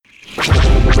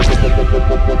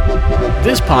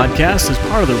This podcast is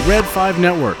part of the Red 5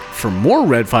 Network. For more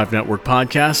Red 5 Network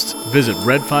podcasts, visit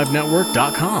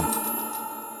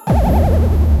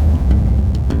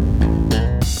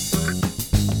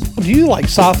red5network.com. Do you like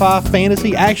sci-fi,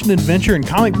 fantasy, action, adventure, and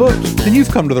comic books? Then you've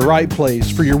come to the right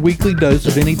place for your weekly dose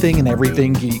of anything and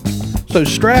everything geek. So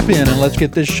strap in and let's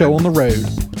get this show on the road.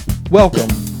 Welcome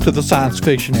to the Science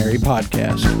Fictionary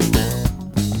Podcast.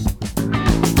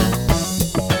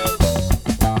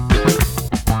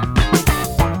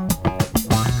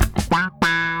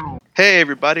 Hey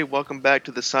everybody, welcome back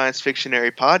to the Science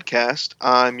Fictionary Podcast.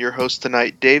 I'm your host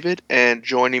tonight, David, and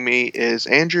joining me is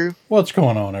Andrew. What's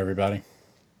going on, everybody?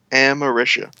 And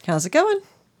Marisha. How's it going?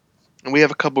 And we have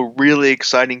a couple really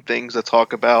exciting things to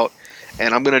talk about,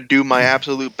 and I'm going to do my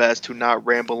absolute best to not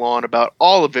ramble on about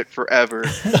all of it forever,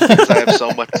 because I have so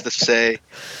much to say.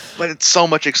 But it's so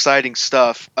much exciting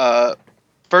stuff.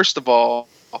 First of all,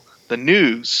 the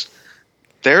news.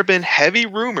 There have been heavy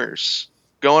rumors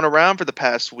going around for the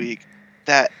past week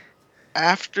that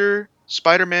after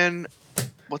Spider-Man,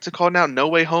 what's it called now? No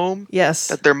Way Home? Yes.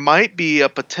 That there might be a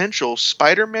potential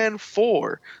Spider-Man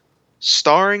 4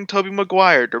 starring Tobey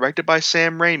Maguire, directed by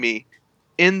Sam Raimi,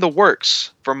 in the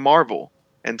works from Marvel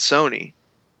and Sony.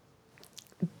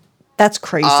 That's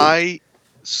crazy. I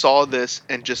saw this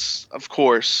and just, of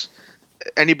course,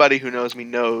 anybody who knows me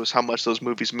knows how much those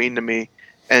movies mean to me.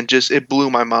 And just, it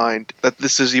blew my mind that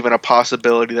this is even a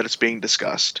possibility that it's being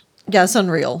discussed. Yeah, it's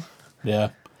unreal. Yeah.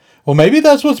 Well, maybe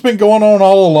that's what's been going on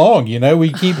all along. You know,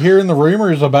 we keep hearing the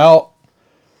rumors about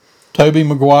Tobey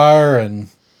Maguire and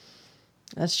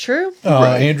That's true.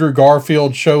 Right. Andrew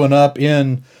Garfield showing up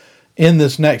in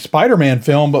this next Spider-Man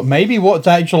film, but maybe what's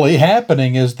actually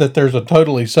happening is that there's a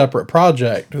totally separate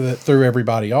project that threw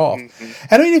everybody off. Mm-hmm.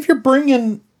 And I mean, if you're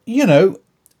bringing, when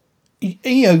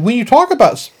you talk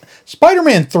about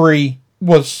Spider-Man 3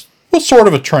 was sort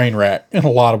of a train wreck in a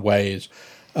lot of ways.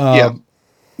 Yeah.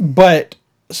 But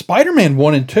Spider-Man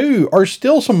 1 and 2 are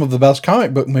still some of the best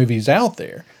comic book movies out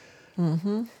there.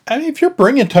 Mm-hmm. I mean, if you're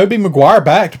bringing Tobey Maguire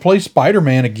back to play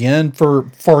Spider-Man again for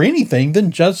anything,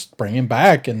 then just bring him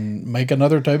back and make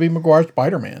another Tobey Maguire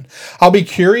Spider-Man. I'll be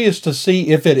curious to see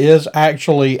if it is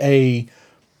actually a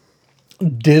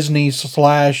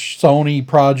Disney/Sony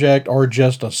project or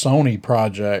just a Sony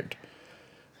project.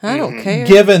 I don't care.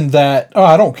 Given that,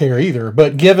 I don't care either,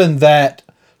 but given that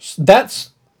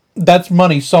that's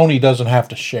money Sony doesn't have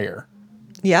to share.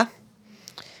 Yeah.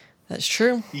 That's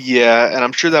true. Yeah, and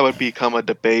I'm sure that would become a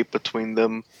debate between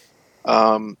them.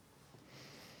 There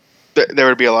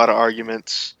would be a lot of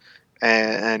arguments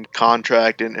and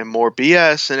contract and more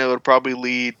BS, and it would probably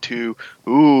lead to,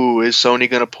 is Sony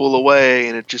going to pull away?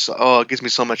 And it just, it gives me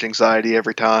so much anxiety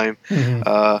every time.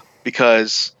 Mm-hmm.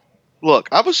 Because, look,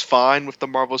 I was fine with the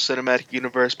Marvel Cinematic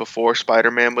Universe before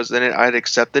Spider-Man was in it. I'd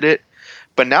accepted it.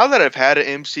 But now that I've had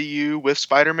an MCU with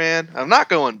Spider-Man, I'm not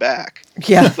going back.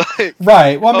 Yeah.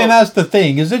 Right. Well, I mean, that's the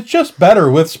thing, is it's just better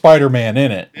with Spider-Man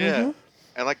in it. Yeah. Mm-hmm.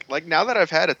 And like now that I've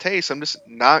had a taste, I'm just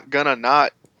not gonna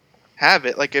not have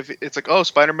it. Like, if it's like,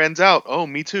 Spider-Man's out. Oh,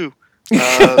 me too.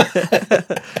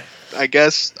 I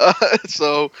guess.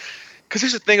 So, because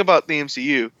here's the thing about the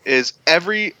MCU is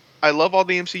I love all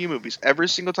the MCU movies. Every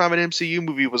single time an MCU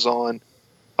movie was on,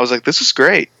 I was like, this is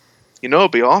great.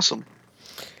 It'd be awesome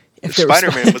if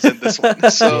Spider-Man was in this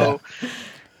one. So,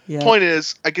 Point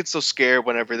is, I get so scared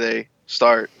whenever they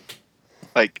start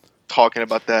like talking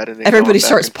about that, and everybody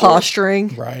starts posturing.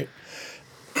 Right.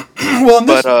 Well, and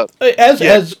this,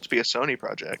 as to be a Sony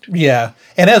project. Yeah,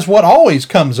 and as what always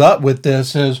comes up with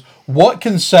this is, what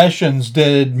concessions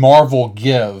did Marvel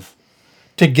give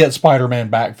to get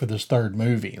Spider-Man back for this third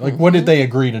movie? Like, what did they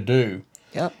agree to do?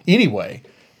 Yep. Anyway,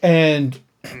 and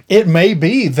it may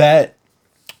be that,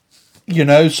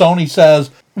 Sony says,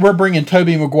 we're bringing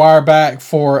Tobey Maguire back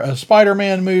for a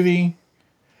Spider-Man movie,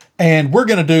 and we're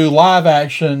going to do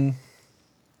live-action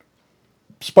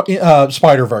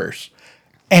Spider-Verse.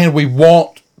 And we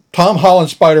want Tom Holland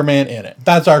Spider-Man in it.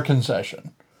 That's our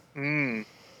concession.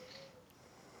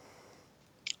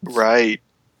 Right.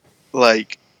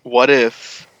 Like, what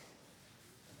if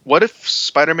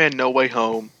Spider-Man No Way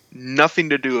Home,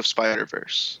 nothing to do with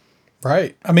Spider-Verse?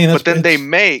 Right. I mean, but then they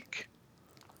make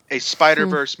a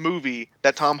Spider-Verse movie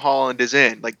that Tom Holland is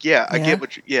in. Like, I get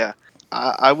what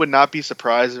I would not be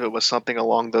surprised if it was something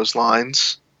along those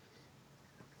lines.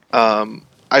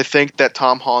 I think that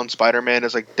Tom Holland Spider-Man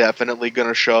is like definitely going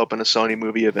to show up in a Sony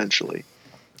movie eventually.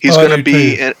 He's going to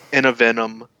be in a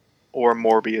Venom or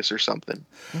Morbius or something.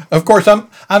 Of course,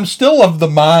 I'm still of the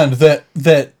mind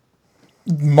that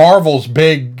Marvel's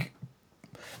big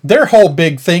their whole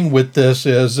big thing with this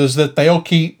is that they'll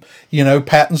keep,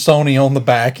 patting Sony on the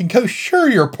back and go, sure,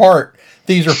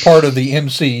 these are part of the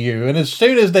MCU. And as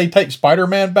soon as they take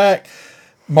Spider-Man back,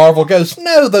 Marvel goes,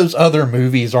 no, those other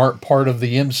movies aren't part of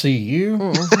the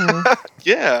MCU. Mm-hmm.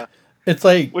 Yeah. It's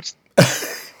like... Which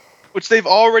they've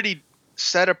already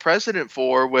set a precedent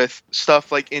for with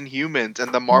stuff like Inhumans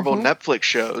and the Marvel Netflix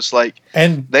shows. Like,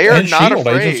 they are not S.H.I.E.L.D.,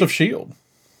 afraid. Agents of S.H.I.E.L.D.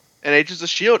 And Agents of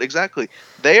S.H.I.E.L.D., exactly.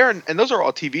 And those are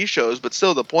all TV shows, but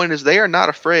still the point is they are not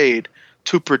afraid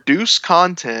to produce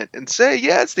content and say,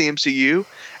 yeah, it's the MCU,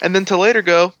 and then to later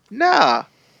go, nah.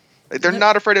 Like, they're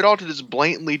not afraid at all to just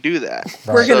blatantly do that.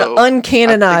 Right. We're going to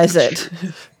uncanonize it.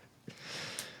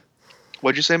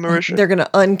 What'd you say, Marisha? They're going to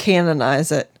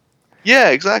uncanonize it.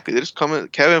 Yeah, exactly. They just come in.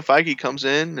 Kevin Feige comes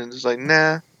in and is like,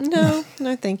 nah. No,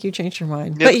 thank you. Changed your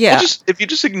mind. Yeah, But yeah. well, if you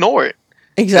just ignore it.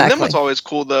 Exactly. And then what's always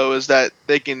cool, though, is that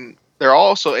they're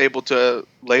also able to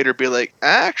later be like,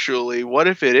 actually, what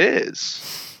if it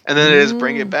is? And then they just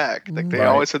bring it back. Like, they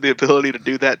always have the ability to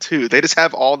do that, too. They just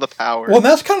have all the power. Well,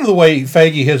 that's kind of the way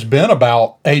Feige has been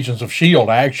about Agents of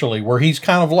S.H.I.E.L.D., actually, where he's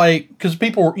kind of like, because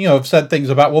people, have said things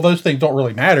about, well, those things don't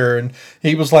really matter. And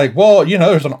he was like, well,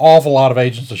 there's an awful lot of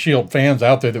Agents of S.H.I.E.L.D. fans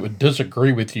out there that would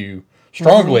disagree with you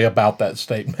strongly about that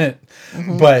statement.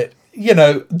 But,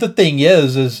 the thing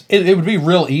is it would be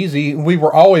real easy. We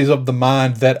were always of the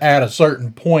mind that at a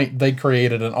certain point, they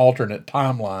created an alternate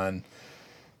timeline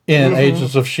in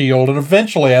Agents of S.H.I.E.L.D. And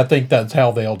eventually, I think that's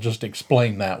how they'll just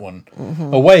explain that one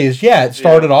away. It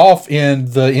started off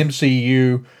in the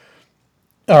MCU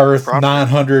Earth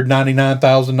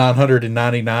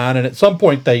 999,999, and at some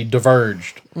point they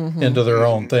diverged into their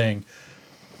own thing.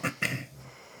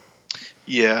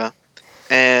 Yeah.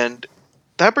 And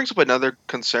that brings up another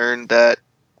concern that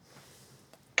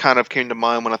kind of came to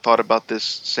mind when I thought about this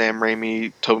Sam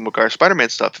Raimi, Tobey Maguire Spider-Man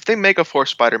stuff. If they make a fourth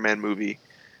Spider-Man movie,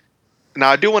 now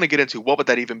I do want to get into what would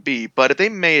that even be, but if they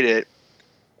made it,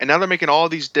 and now they're making all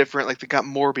these different, like they got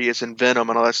Morbius and Venom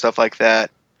and all that stuff like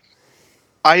that,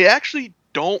 I actually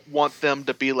don't want them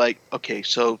to be like, okay,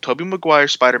 so Tobey Maguire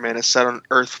Spider-Man is set on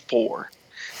Earth 4,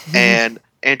 and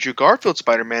Andrew Garfield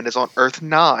Spider-Man is on Earth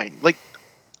 9. Like,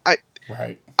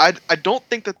 I don't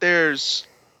think that there's,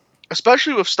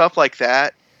 especially with stuff like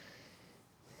that,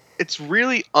 it's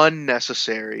really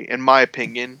unnecessary, in my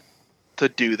opinion, to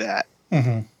do that.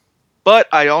 But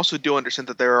I also do understand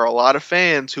that there are a lot of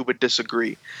fans who would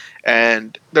disagree.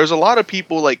 And there's a lot of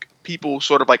people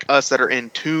sort of like us that are in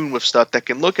tune with stuff that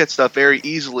can look at stuff very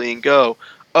easily and go,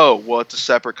 oh, well, it's a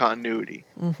separate continuity.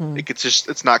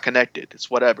 It's not connected.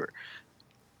 It's whatever.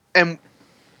 And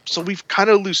so we've kind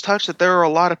of lose touch that there are a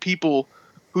lot of people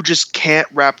who just can't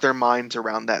wrap their minds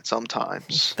around that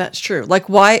sometimes. That's true. Like,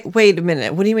 why? Wait a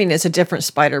minute. What do you mean it's a different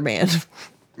Spider-Man?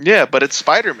 Yeah, but it's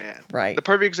Spider-Man. Right. The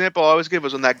perfect example I always give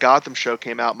was when that Gotham show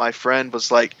came out. My friend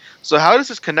was like, so how does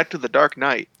this connect to The Dark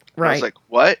Knight? And I was like,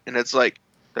 what? And it's like,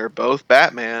 they're both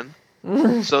Batman.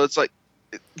 So it's like,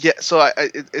 yeah, so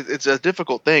it's a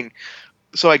difficult thing.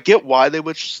 So I get why they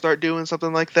would start doing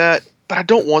something like that, but I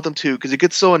don't want them to because it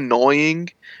gets so annoying.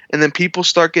 And then people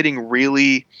start getting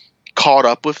really caught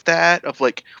up with that of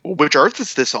like, well, which Earth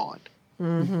is this on?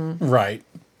 Right.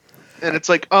 And it's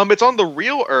like, it's on the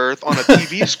real Earth on a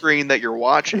TV screen that you're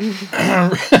watching.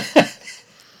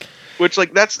 Which,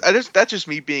 like, that's just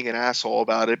me being an asshole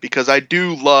about it because I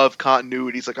do love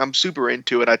continuities. Like, I'm super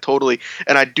into it.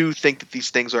 And I do think that these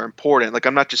things are important. Like,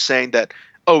 I'm not just saying that,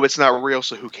 oh, it's not real,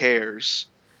 so who cares?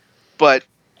 But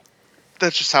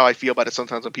that's just how I feel about it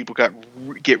sometimes when people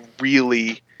get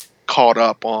really caught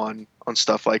up on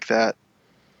stuff like that.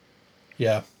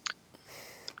 Yeah.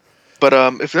 But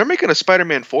if they're making a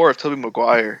Spider-Man 4 of Tobey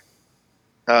Maguire,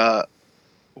 what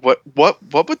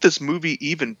would this movie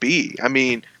even be? I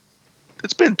mean,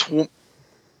 it's been 12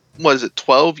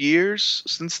 years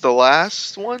since the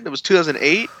last one? It was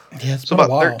 2008. Yeah, it's so been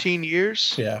about a while. 13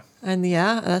 years. Yeah. And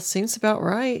yeah, that seems about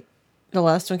right. The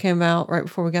last one came out right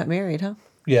before we got married, huh?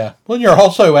 Yeah. Well, you're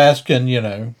also asking,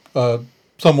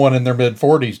 someone in their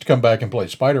mid-40s to come back and play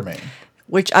Spider-Man.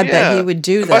 Which I bet he would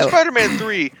do, though. By Spider-Man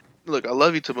 3, look, I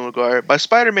love you, Tobey Maguire. By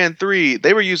Spider-Man 3,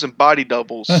 they were using body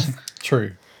doubles.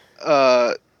 True.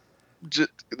 That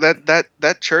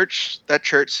church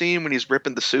scene when he's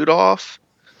ripping the suit off,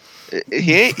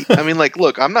 he ain't. I mean, like,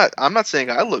 look, I'm not saying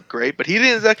I look great, but he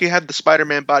didn't exactly have the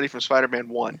Spider-Man body from Spider-Man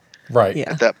 1. Right.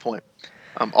 Yeah. At that point.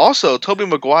 Also, Tobey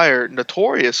Maguire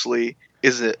notoriously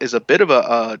is a bit of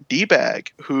a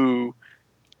d-bag who,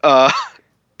 I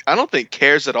don't think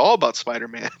cares at all about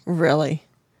Spider-Man. Really?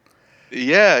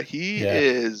 Yeah, he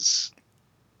is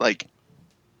like.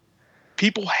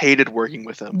 people hated working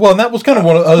with him. Well, and that was kind of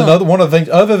one of the things,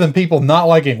 other than people not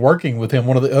liking working with him,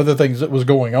 one of the other things that was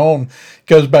going on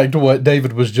goes back to what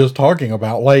David was just talking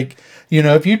about. Like,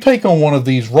 if you take on one of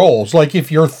these roles, like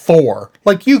if you're Thor,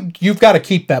 like you've got to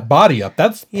keep that body up.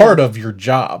 That's part of your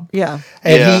job. Yeah.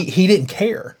 And he didn't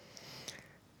care.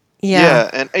 Yeah.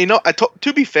 And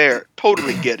to be fair,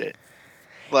 totally get it.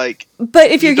 Like,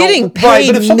 but if you're getting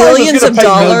paid millions of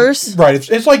dollars, right?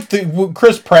 It's like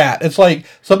Chris Pratt. It's like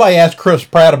somebody asked Chris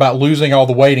Pratt about losing all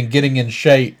the weight and getting in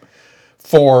shape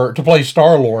to play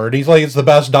Star-Lord. He's like, it's the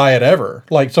best diet ever.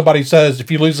 Like somebody says, if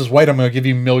you lose this weight, I'm going to give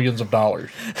you millions of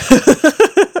dollars.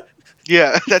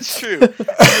 Yeah, that's true.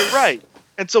 You're right.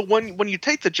 And so when you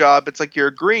take the job, it's like you're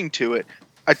agreeing to it.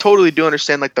 I totally do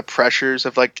understand like the pressures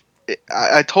of like.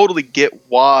 I totally get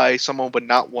why someone would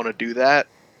not want to do that.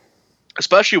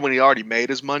 Especially when he already made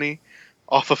his money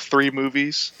off of 3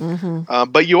 movies. Mm-hmm.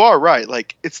 But you are right.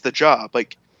 Like, it's the job.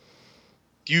 Like,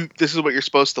 this is what you're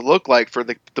supposed to look like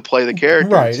to play the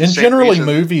character. Right. And generally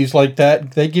movies like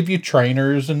that, they give you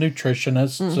trainers and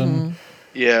nutritionists. And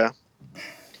yeah.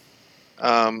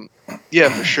 Yeah,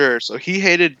 for sure. So he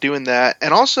hated doing that.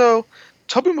 And also,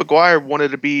 Tobey Maguire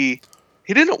he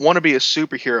didn't want to be a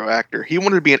superhero actor. He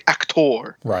wanted to be an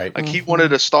actor. Right. Like, he wanted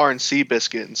to star in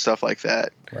Seabiscuit and stuff like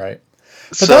that. Right.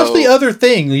 But that's the other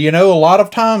thing, a lot of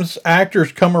times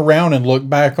actors come around and look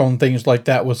back on things like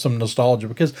that with some nostalgia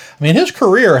because, his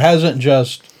career hasn't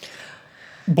just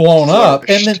blown up.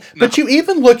 But you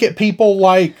even look at people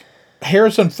like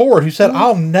Harrison Ford, who said,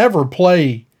 I'll never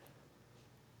play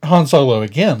Han Solo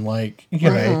again. Like,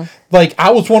 like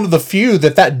I was one of the few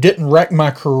that didn't wreck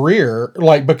my career,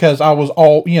 like, because I was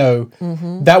all,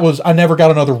 I never got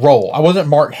another role. I wasn't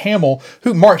Mark Hamill,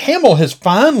 Mark Hamill has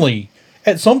finally...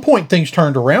 At some point, things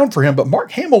turned around for him, but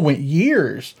Mark Hamill went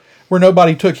years where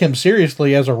nobody took him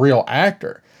seriously as a real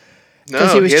actor.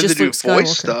 No, he had to do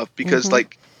voice stuff because,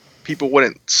 like, people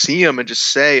wouldn't see him and just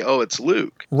say, "Oh, it's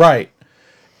Luke." Right,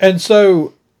 and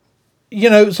so,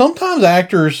 sometimes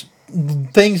actors,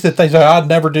 things that they say, "I'd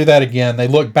never do that again." They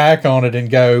look back on it and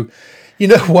go, "You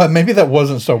know what? Maybe that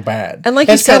wasn't so bad." And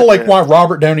that's kind of like why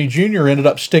Robert Downey Jr. ended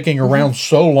up sticking around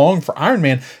so long for Iron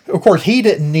Man. Of course, he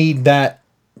didn't need that.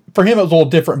 For him, it was a little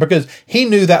different because he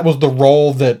knew that was the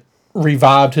role that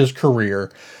revived his career,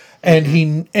 and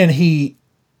he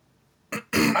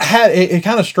had it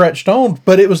kind of stretched on.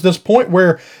 But it was this point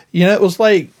where it was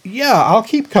like, yeah, I'll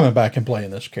keep coming back and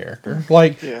playing this character.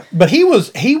 Like, but he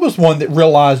was one that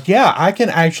realized, yeah, I can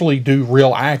actually do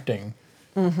real acting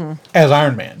as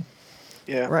Iron Man.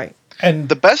 Yeah, right. And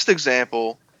the best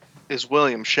example is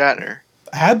William Shatner.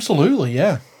 Absolutely,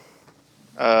 yeah.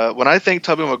 When I think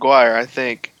Tobey Maguire, I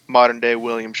think modern day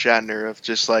William Shatner of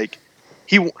just like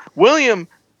William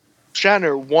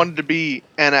Shatner wanted to be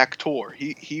an actor.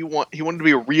 He wanted to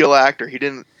be a real actor. He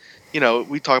didn't,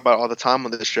 we talk about all the time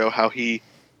on this show how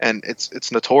and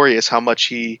it's notorious how much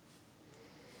he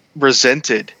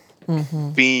resented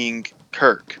being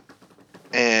Kirk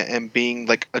and being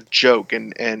like a joke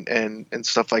and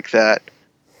stuff like that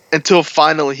until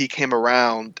finally he came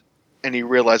around. And he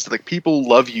realized that like people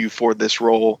love you for this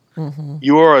role.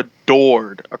 You are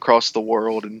adored across the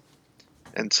world and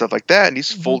stuff like that. And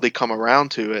he's fully come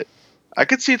around to it. I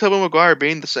could see Tobey Maguire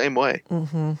being the same way.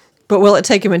 But will it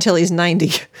take him until he's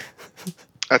 90?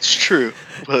 That's true.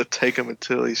 Will it take him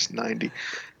until he's 90?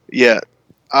 Yeah.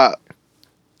 I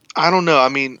don't know.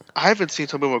 I haven't seen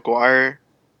Tobey Maguire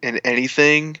in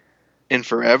anything in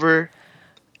forever.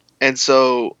 And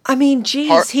so,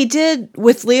 he did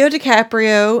with Leo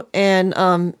DiCaprio and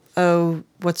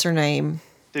what's her name?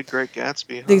 Did Great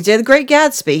Gatsby? Huh? They did Great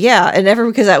Gatsby, yeah, and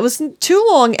because that wasn't too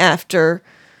long after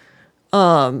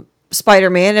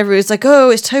Spider-Man. Everybody's like, oh,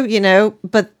 it's Toby,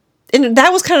 but that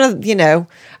was kind of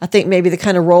I think maybe the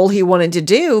kind of role he wanted to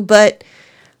do, but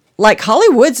like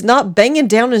Hollywood's not banging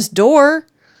down his door,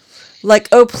 like,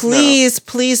 oh please,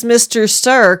 Mr.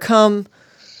 Sir, come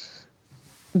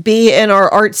be in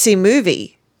our artsy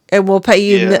movie and we'll pay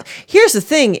you. Here's the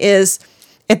thing is,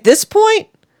 at this point,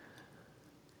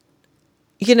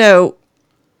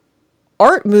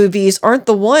 art movies aren't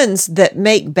the ones that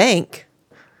make bank.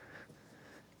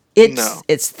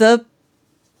 It's the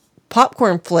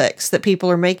popcorn flicks that people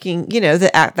are making,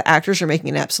 the actors are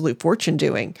making an absolute fortune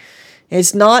doing.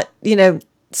 It's not,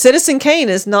 Citizen Kane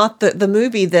is not the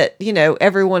movie that,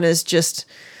 everyone is just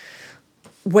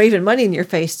waving money in your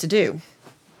face to do.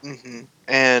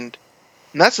 And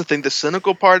that's the thing. The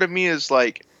cynical part of me is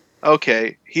like,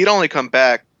 okay, he'd only come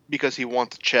back because he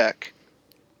wants to check.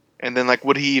 And then, like,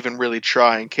 would he even really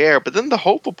try and care? But then the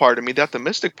hopeful part of me, the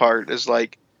optimistic part, is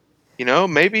like,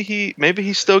 maybe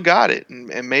he still got it,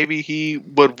 and maybe he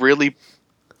would really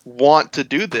want to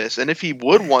do this. And if he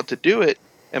would want to do it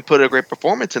and put a great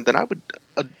performance in, then I would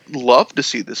love to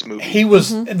see this movie. He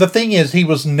was the thing is he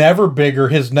was never bigger.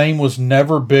 His name was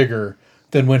never bigger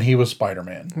than when he was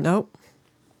Spider-Man. Nope.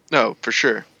 No, for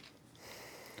sure.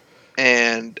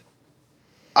 And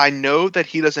I know that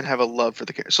he doesn't have a love for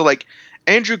the character. So, like,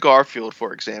 Andrew Garfield,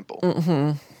 for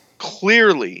example,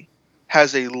 clearly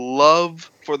has a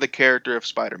love for the character of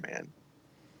Spider-Man.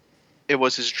 It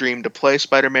was his dream to play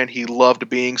Spider-Man. He loved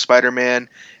being Spider-Man.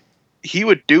 He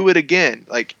would do it again.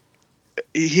 Like,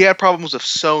 he had problems with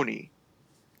Sony,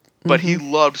 but he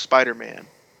loved Spider-Man.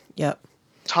 Yep.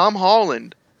 Tom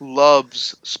Holland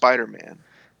loves Spider-Man.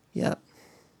 Yep.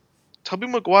 Tobey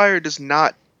Maguire does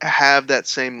not have that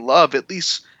same love, at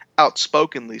least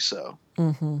outspokenly so.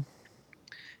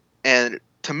 And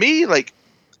to me, like,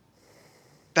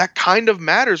 that kind of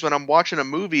matters when I'm watching a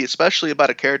movie, especially about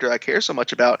a character I care so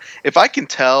much about. If I can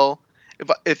tell,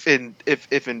 if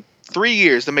in 3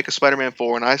 years they make a Spider-Man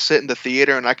 4 and I sit in the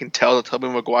theater and I can tell that Tobey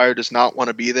Maguire does not want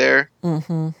to be there,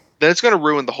 then it's going to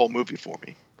ruin the whole movie for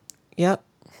me. Yep.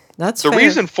 That's the fair.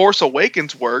 reason Force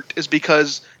Awakens worked is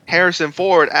because Harrison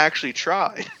Ford actually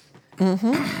tried.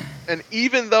 And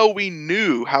even though we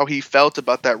knew how he felt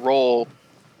about that role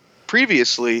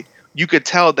previously, you could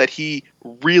tell that he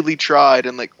really tried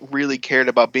and like really cared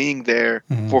about being there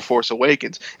for Force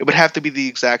Awakens. It would have to be the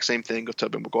exact same thing with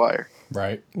Tobey Maguire.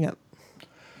 Right. Yep.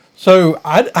 So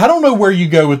I don't know where you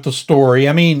go with the story.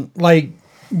 I mean, like,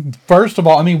 first of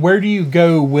all, I mean, where do you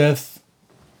go with...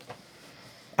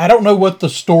 I don't know what the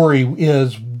story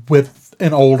is with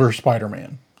an older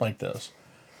Spider-Man like this.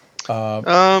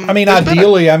 I mean,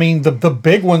 ideally, I mean, the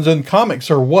big ones in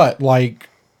comics are what? Like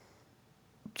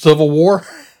Civil War?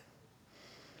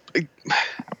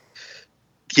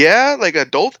 Yeah, like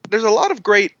adult. There's a lot of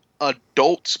great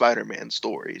adult Spider-Man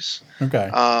stories. Okay.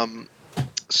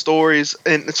 Stories,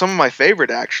 and some of my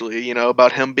favorite actually, you know,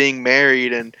 about him being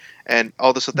married and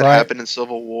all the stuff that happened in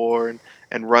Civil War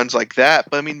and runs like that.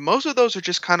 But I mean, most of those are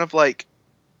just kind of like,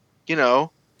 you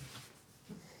know,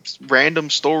 random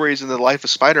stories in the life of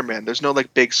Spider-Man. There's no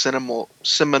like big seminal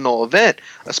event,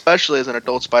 especially as an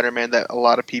adult Spider-Man, that a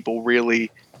lot of people really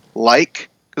like.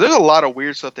 Because there's a lot of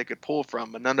weird stuff they could pull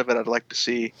from, but none of it I'd like to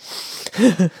see.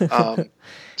 And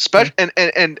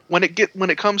when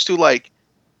it comes to like,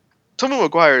 Tobey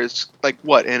Maguire is like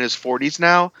what, in his 40s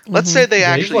now. Let's say they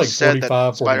actually like said 45,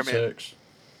 that Spider-Man. 46.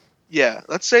 Yeah,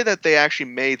 let's say that they actually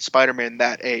made Spider-Man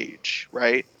that age,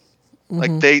 right?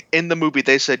 Like they in the movie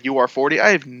they said you are 40. I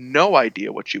have no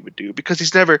idea what you would do because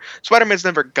Spider-Man's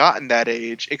never gotten that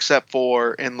age except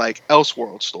for in like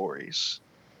Elseworld stories.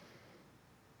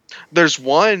 There's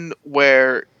one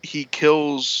where he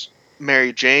kills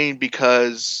Mary Jane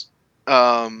because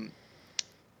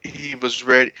he was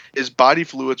his body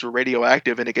fluids were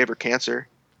radioactive and it gave her cancer.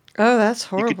 Oh, that's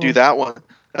horrible. You could do that one.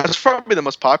 That's probably the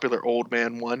most popular old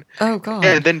man one. Oh god.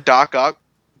 And then Doc Ock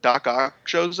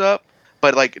shows up,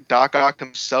 but like Doc Ock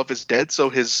himself is dead, so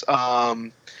his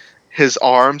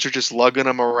arms are just lugging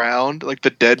him around like the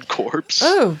dead corpse.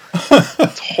 Oh.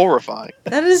 It's horrifying.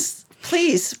 That is,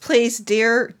 please,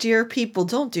 dear people,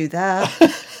 don't do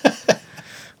that.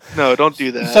 No, don't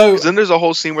do that. So 'cause then there's a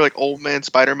whole scene where like old man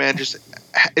Spider-Man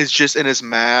is just in his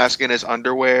mask and his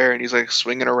underwear and he's like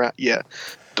swinging around. Yeah,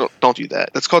 don't do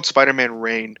that. That's called Spider-Man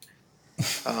Rain.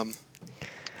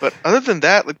 But other than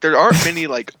that, like there aren't many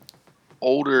like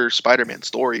older Spider-Man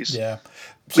stories. Yeah.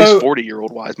 At least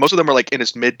 40-year-old wise. Most of them are like in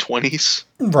his mid-20s.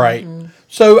 Right.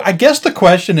 So I guess the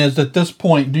question is at this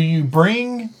point, do you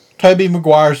bring Tobey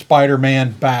Maguire's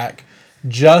Spider-Man back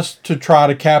just to try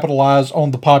to capitalize on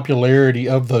the popularity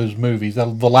of those movies, the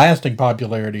lasting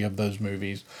popularity of those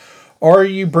movies? Or are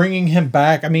you bringing him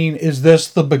back? I mean, is this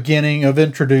the beginning of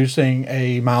introducing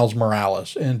a Miles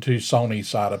Morales into Sony's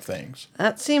side of things?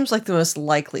 That seems like the most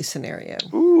likely scenario.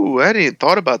 Ooh, I hadn't even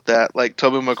thought about that. Like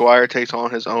Tobey Maguire takes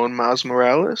on his own Miles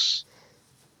Morales.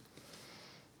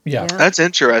 Yeah. That's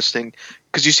interesting.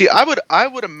 Because you see, I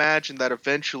would imagine that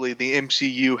eventually the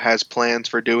MCU has plans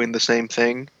for doing the same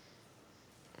thing.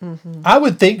 I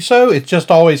would think so. It's just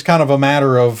always kind of a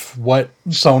matter of what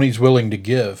Sony's willing to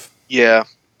give. Yeah,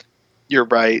 you're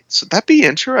right. So that'd be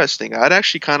interesting. I'd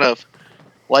actually kind of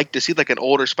like to see like an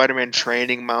older Spider-Man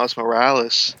training Miles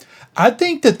Morales. I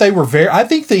think that I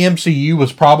think the MCU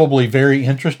was probably very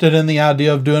interested in the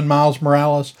idea of doing Miles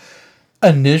Morales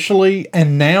initially,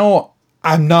 and now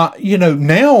I'm not,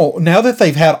 now that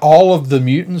they've had all of the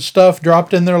mutant stuff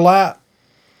dropped in their lap,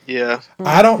 Yeah.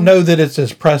 I don't know that it's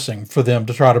as pressing for them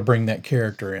to try to bring that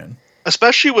character in.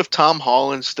 Especially with Tom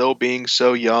Holland still being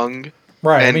so young.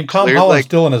 Right. I And mean, Tom clear, Holland's like-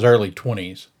 still in his early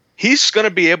 20s. He's going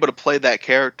to be able to play that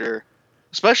character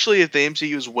especially if the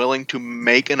MCU is willing to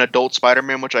make an adult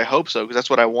Spider-Man, which I hope so, because that's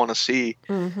what I want to see.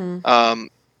 Tom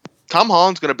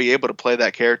Holland's going to be able to play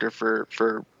that character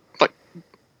for like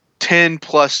 10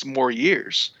 plus more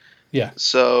years. Yeah.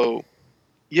 So,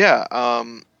 yeah,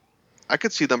 I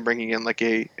could see them bringing in like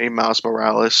a Miles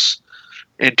Morales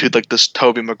into like this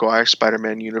Tobey Maguire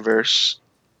Spider-Man universe.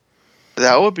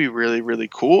 That would be really, really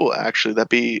cool, actually. That'd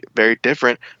be very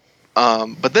different.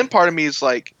 But then part of me is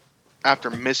like,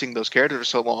 after missing those characters for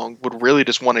so long, would really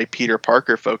just want a Peter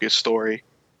Parker focused story.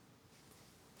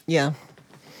 Yeah.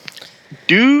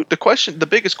 The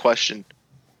biggest question,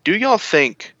 do y'all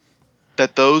think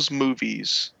that those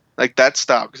movies, like that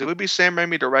style, because it would be Sam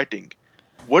Raimi directing,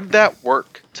 would that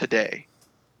work today?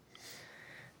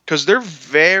 Because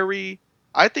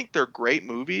I think they're great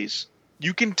movies.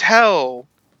 You can tell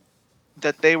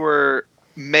that they were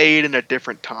made in a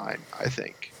different time, I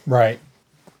think. Right.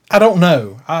 I don't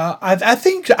know.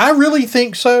 I really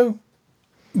think so,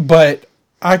 but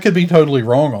I could be totally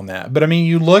wrong on that. But I mean,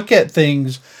 you look at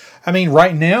things. I mean,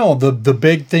 right now the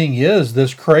big thing is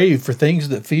this crave for things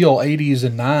that feel 80s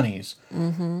and 90s.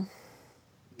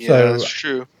 Yeah, So, that's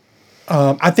true.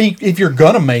 I think if you're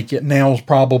gonna make it, now's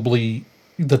probably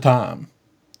the time.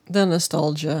 The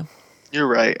nostalgia. You're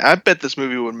right. I bet this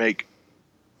movie would make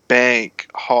bank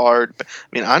hard. I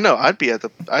mean, I know I'd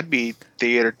be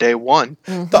theater day one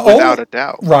without a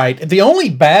doubt. Right. The only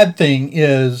bad thing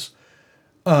is,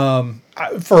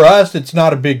 for us, it's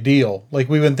not a big deal. Like,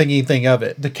 we wouldn't think anything of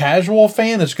it. The casual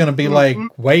fan is going to be like,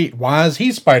 wait, why is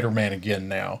he Spider-Man again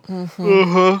now?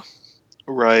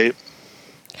 Right.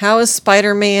 How is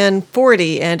Spider-Man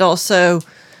 40 and also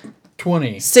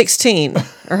 20. 16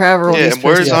 or however old Yeah, he's and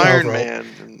where's supposed to be? Iron overall.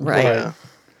 Man? Right.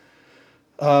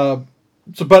 Yeah.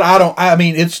 So, but I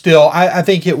mean, it's still, I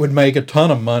think it would make a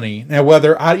ton of money. Now,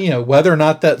 whether or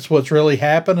not that's what's really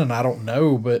happening, I don't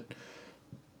know, but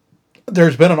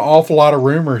there's been an awful lot of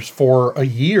rumors for a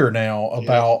year now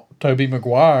about Tobey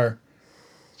Maguire.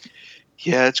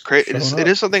 Yeah, it's crazy. Showing It up.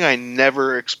 is something I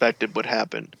never expected would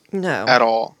happen No. at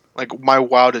all. Like my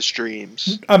wildest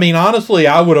dreams. I mean, honestly,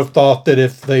 I would have thought that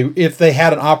if they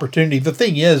had an opportunity, the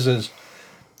thing is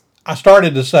I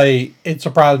started to say it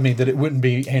surprised me that it wouldn't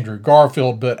be Andrew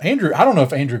Garfield, but I don't know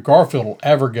if Andrew Garfield will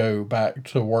ever go back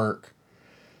to work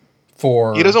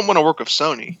for. He doesn't want to work with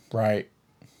Sony. Right.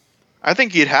 I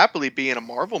think he'd happily be in a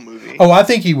Marvel movie Oh, I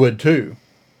think he would too.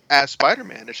 as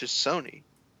Spider-Man. It's just Sony.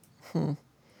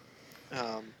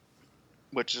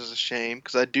 Which is a shame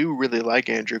because I do really like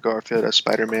Andrew Garfield as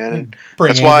Spider-Man, and Bring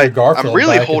that's Andrew why Garfield I'm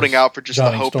really back holding as out for just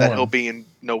Johnny the hope Storm. that he'll be in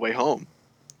No Way Home.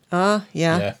 Yeah.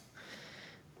 Yeah.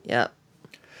 Yeah.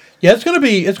 Yeah, it's gonna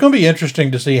be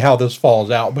interesting to see how this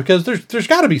falls out because there's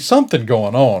got to be something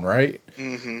going on, right?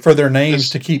 For their names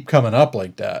to keep coming up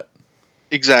like that.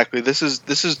 Exactly. This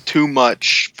is too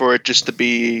much for it just to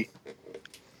be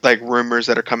like rumors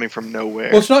that are coming from nowhere.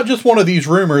 Well, it's not just one of these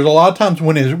rumors. A lot of times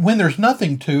when there's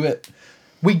nothing to it,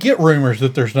 we get rumors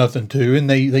that there's nothing to, and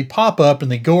they pop up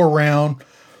and they go around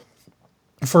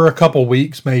for a couple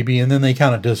weeks maybe, and then they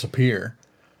kind of disappear.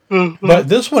 But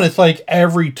this one, it's like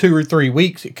every 2 or 3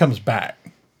 weeks it comes back.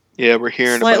 Yeah, we're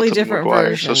hearing Slightly about Tobey different Maguire,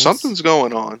 versions. so something's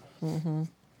going on.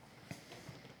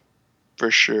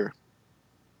 For sure.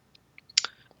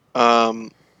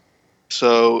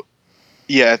 So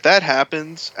yeah, if that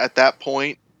happens, at that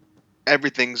point,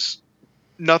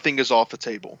 nothing is off the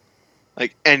table.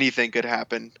 Like anything could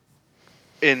happen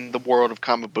in the world of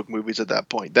comic book movies at that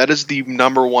point. That is the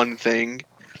number one thing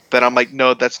that I'm like,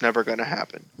 no, that's never going to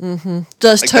happen. Does Like,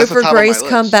 that's the Topher top of my Grace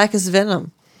come list. back as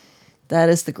Venom? That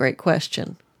is the great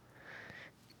question.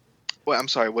 Well, I'm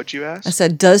sorry, what'd you ask? I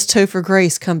said, does Topher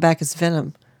Grace come back as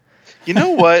Venom? You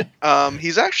know what?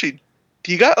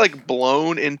 He got like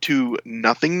blown into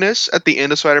nothingness at the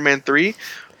end of Spider-Man 3,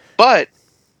 but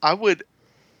I would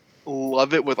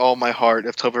love it with all my heart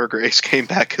if Topher Grace came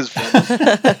back as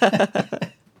Venom.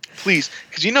 Please,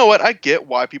 because you know what? I get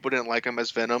why people didn't like him as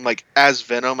Venom. Like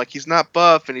he's not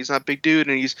buff and he's not big dude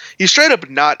and he's straight up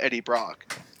not Eddie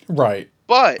Brock. Right.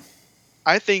 But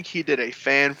I think he did a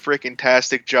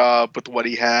fan-freaking-tastic job with what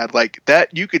he had. Like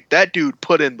that dude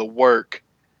put in the work.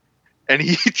 And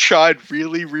he tried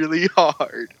really, really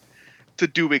hard to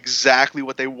do exactly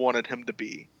what they wanted him to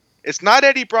be. It's not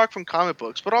Eddie Brock from comic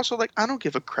books, but also, like, I don't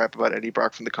give a crap about Eddie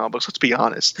Brock from the comic books. Let's be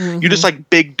honest. You're just, like,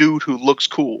 big dude who looks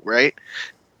cool, right?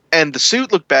 And the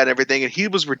suit looked bad and everything, and he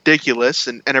was ridiculous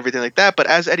and everything like that. But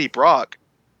as Eddie Brock,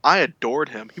 I adored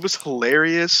him. He was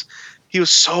hilarious. He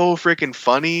was so freaking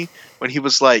funny when he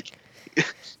was, like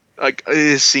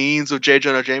his scenes with J.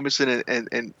 Jonah Jameson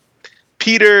and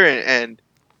Peter and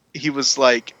he was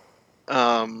like,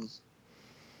 when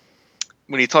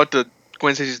he talked to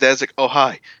Gwen Stacy's dad's like, "Oh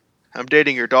hi, I'm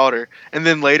dating your daughter," and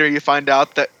then later you find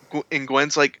out that and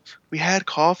Gwen's like, "We had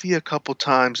coffee a couple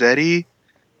times, Eddie.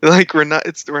 Like we're not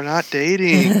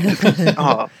dating."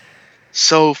 Oh,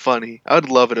 so funny. I would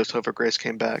love it if Topher Grace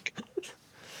came back.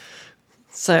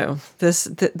 So this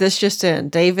just in.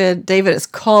 David is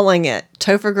calling it.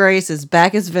 Topher Grace is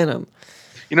back as Venom.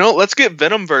 You know, let's get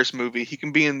Venomverse movie. He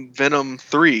can be in Venom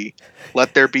 3.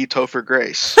 Let there be Topher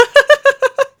Grace.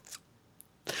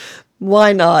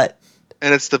 Why not?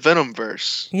 And it's the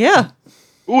Venomverse. Yeah.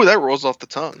 Ooh, that rolls off the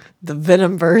tongue. The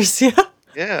Venomverse, yeah.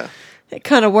 Yeah. It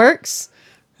kind of works.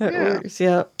 It Yeah. works,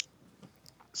 yeah.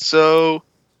 So,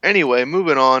 anyway,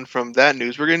 moving on from that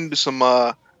news, we're getting into some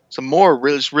more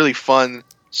really fun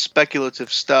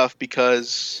speculative stuff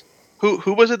because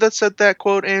who was it that said that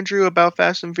quote, Andrew, about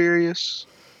Fast and Furious?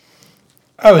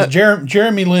 Oh, it's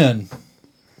Jeremy Lin,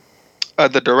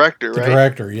 The director, the right?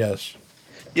 director. Yes.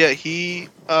 Yeah, he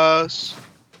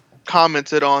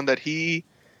commented on that it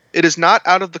is not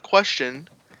out of the question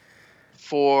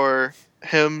for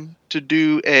him to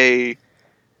do a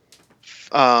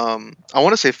I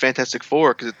want to say Fantastic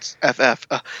Four because it's FF,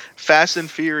 Fast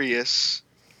and Furious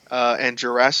and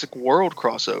Jurassic World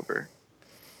crossover.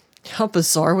 How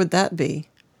bizarre would that be?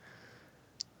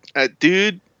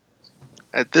 Dude,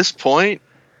 at this point,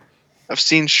 I've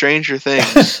seen Stranger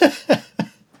Things.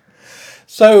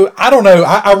 So I don't know.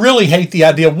 I really hate the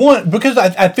idea. One, because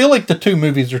I feel like the two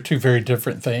movies are two very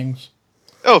different things.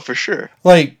 Oh, for sure.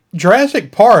 Like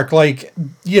Jurassic Park, like,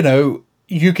 you know,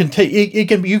 you can take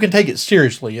you can take it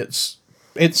seriously. It's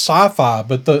sci-fi,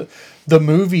 but the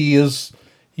movie is,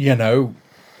 you know,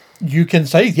 you can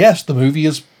say yes, the movie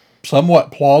is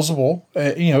somewhat plausible.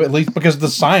 You know, at least because the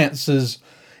science is,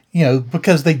 you know,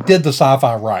 because they did the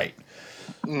sci-fi right.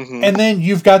 Mm-hmm. And then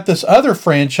you've got this other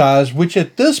franchise, which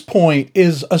at this point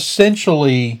is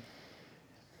essentially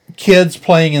kids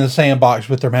playing in the sandbox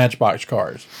with their Matchbox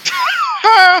cars.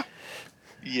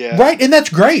 Yeah. Right, and that's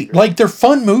great. Like, they're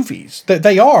fun movies.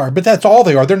 They are, but that's all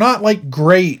they are. They're not, like,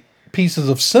 great pieces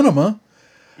of cinema.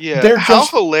 Yeah. They're How just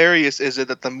hilarious is it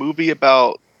that the movie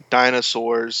about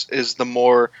dinosaurs is the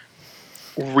more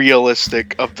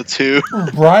realistic of the two?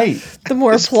 right. The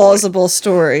more plausible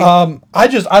story.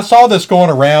 I saw this going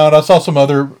around. I saw some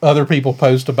other people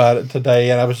post about it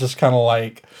today, and I was just kind of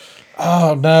like,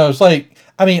 oh no. It's like,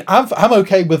 I mean, I'm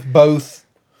okay with both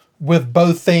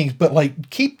things, but like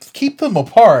keep them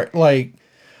apart. Like,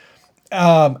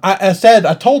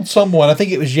 I told someone, I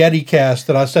think it was YetiCast,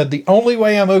 that I said the only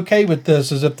way I'm okay with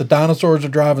this is if the dinosaurs are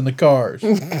driving the cars.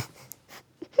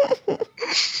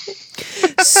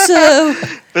 So,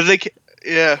 But they can,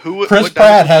 yeah, Chris what Pratt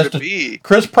dinosaur has would to it be?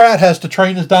 Chris Pratt has to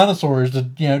train his dinosaurs to,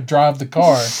 you know, drive the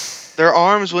car. Their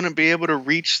arms wouldn't be able to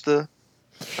reach the.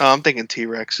 Oh, I'm thinking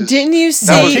T-Rexes. didn't you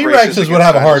That was see? T-Rexes would racist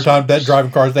have a hard against time dinosaurs.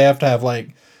 driving cars. They have to have, like,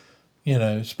 you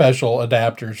know, special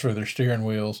adapters for their steering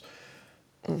wheels.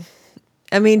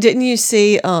 I mean, didn't you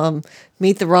see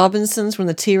Meet the Robinsons when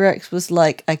the T-Rex was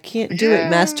like, "I can't do it,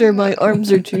 master. My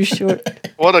arms are too short."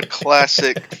 What a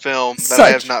classic film that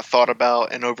I have not thought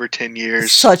about in over 10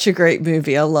 years. Such a great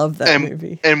movie. I love that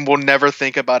movie. And will never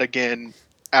think about again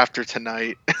after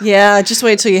tonight. Yeah, just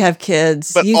wait till you have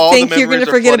kids. But You all think the you're going to memories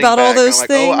are forget flooding about all back, and those I'm like,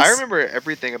 things? Oh, I remember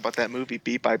everything about that movie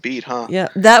beat by beat, huh? Yeah,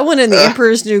 that one and The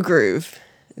Emperor's New Groove.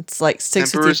 It's like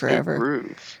sticks with you Emperor's New forever.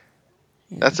 Groove.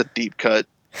 Yeah. That's a deep cut.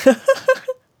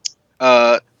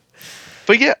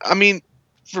 But yeah, I mean,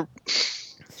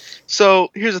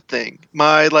 so here's the thing.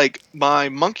 My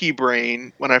monkey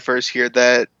brain, when I first hear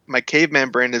that, my caveman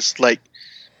brain is like,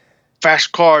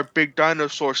 fast car, big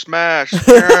dinosaur smash.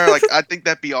 Like, I think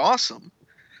that'd be awesome.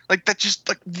 Like, that just,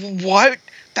 like, what?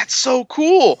 That's so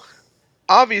cool.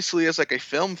 Obviously, as like a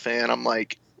film fan, I'm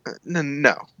like,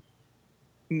 no,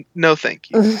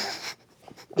 thank you.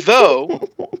 Though,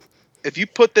 if you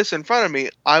put this in front of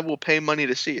me, I will pay money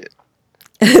to see it.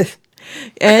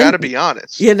 I gotta be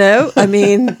honest. You know, I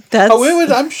mean, that's.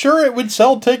 I'm sure it would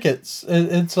sell tickets.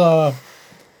 It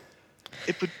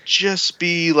would just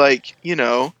be like, you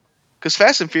know, because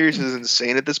Fast and Furious is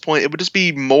insane at this point. It would just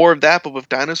be more of that, but with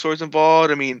dinosaurs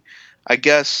involved. I mean, I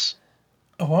guess.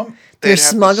 They're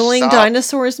smuggling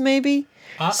dinosaurs, maybe?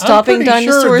 Stopping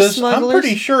smugglers. smugglers? I'm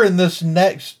pretty sure in this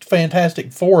next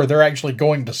Fantastic Four, they're actually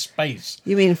going to space.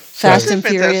 You mean Fast and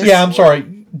Furious? Yeah, I'm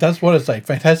sorry. That's what it say.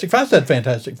 I said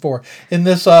Fantastic Four. In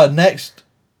this next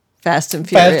Fast and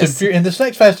Furious. In this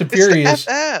next Fast and Furious.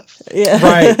 FF. Yeah.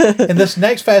 Right. In this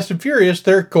next Fast and Furious,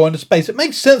 they're going to space. It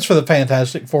makes sense for the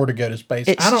Fantastic Four to go to space.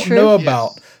 It's I don't true. know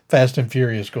about Fast and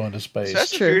Furious going to space. Is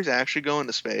Fast and Furious actually going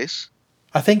to space?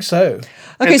 I think so.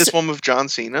 Okay, and this one with John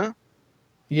Cena?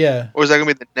 Yeah. Or is that going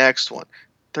to be the next one?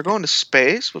 They're going to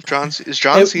space with John. Is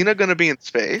John Cena going to be in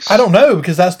space? I don't know,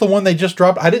 because that's the one they just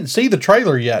dropped. I didn't see the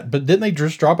trailer yet, but didn't they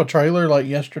just drop a trailer like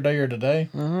yesterday or today?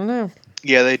 I don't know.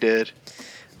 Yeah, they did.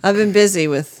 I've been busy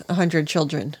with 100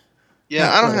 children. Yeah,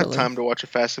 Not I don't literally. have time to watch a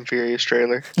Fast and Furious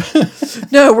trailer.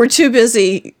 No, we're too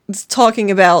busy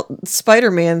talking about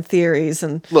Spider-Man theories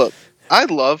and Look, I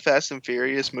love Fast and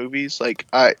Furious movies. Like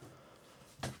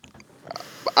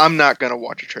I'm not gonna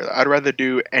watch a trailer. I'd rather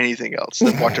do anything else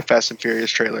than watch a Fast and Furious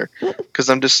trailer, because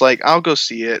I'm just like, I'll go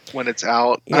see it when it's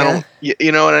out. Yeah. I don't,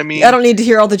 you know what I mean? I don't need to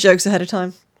hear all the jokes ahead of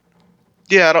time.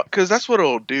 Yeah, I don't, because that's what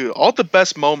it'll do. All the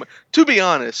best moments, to be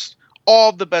honest,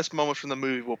 all the best moments from the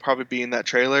movie will probably be in that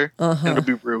trailer, and it'll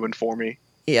be ruined for me.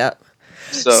 Yeah.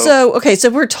 So okay, so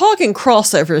we're talking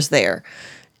crossovers there.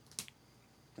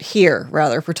 Here,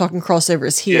 rather, if we're talking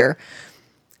crossovers here. Yeah.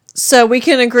 So we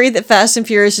can agree that Fast and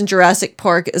Furious and Jurassic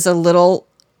Park is a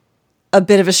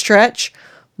bit of a stretch.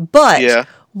 But Yeah.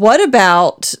 what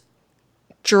about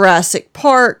Jurassic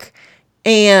Park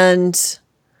and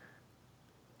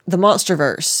the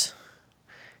Monsterverse?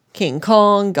 King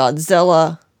Kong,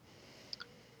 Godzilla.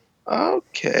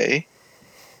 Okay.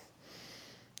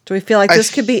 Do we feel like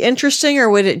this could be interesting, or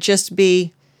would it just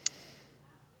be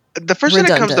The first thing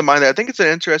that comes to redundant? mind there, I think it's an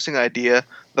interesting idea.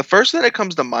 The first thing that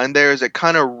comes to mind there is it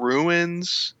kind of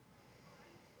ruins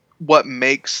what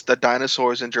makes the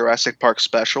dinosaurs in Jurassic Park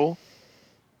special.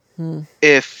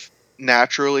 If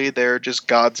naturally they're just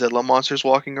Godzilla monsters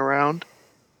walking around.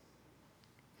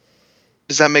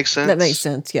 Does that make sense? That makes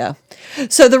sense, yeah.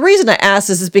 So the reason I asked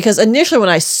this is because initially when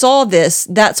I saw this,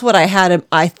 that's what I had.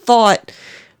 I thought,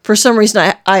 for some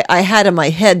reason, I had in my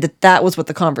head that was what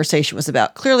the conversation was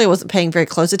about. Clearly, I wasn't paying very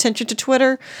close attention to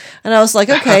Twitter. And I was like,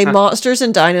 okay, monsters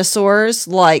and dinosaurs,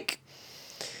 like...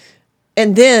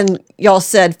 And then y'all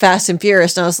said Fast and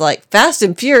Furious, and I was like, Fast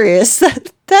and Furious?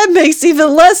 That makes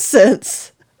even less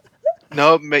sense.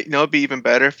 No, it'd be even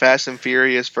better. Fast and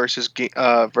Furious versus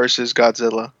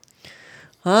Godzilla.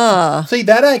 See,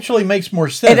 that actually makes more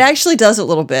sense. It actually does a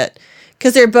little bit.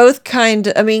 Because they're both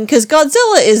because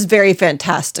Godzilla is very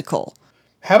fantastical.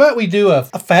 How about we do a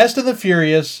Fast and the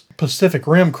Furious Pacific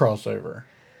Rim crossover?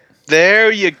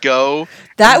 There you go.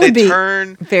 That And would they be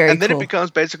turn, very and then cool. it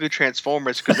becomes basically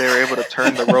Transformers because they were able to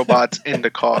turn the robots into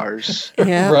cars.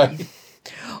 Yeah. Right.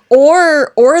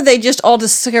 Or they just all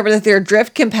discover that they're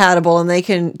drift compatible and they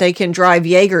can drive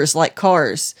Jaegers like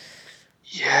cars.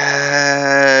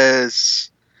 Yes.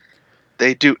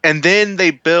 They do. And then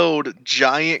they build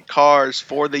giant cars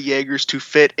for the Jaegers to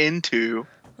fit into.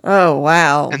 Oh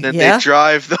wow. And then yeah. they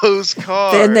drive those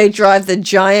cars. Then they drive the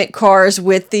giant cars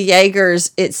with the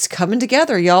Jaegers. It's coming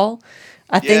together, y'all.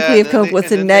 I think we have come up with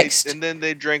the next. And then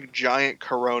they drink giant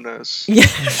Coronas.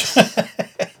 Yes.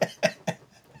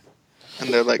 And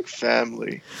they're like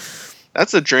family.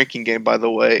 That's a drinking game, by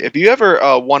the way. If you ever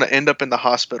want to end up in the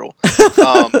hospital,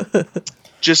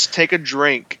 just take a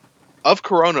drink of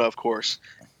Corona, of course.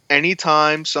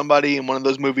 Anytime somebody in one of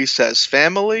those movies says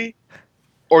family,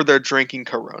 or they're drinking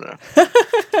Corona.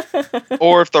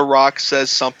 Or if The Rock says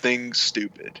something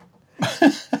stupid.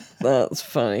 That's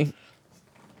funny.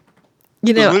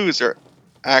 You Those know, movies are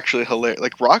actually hilarious.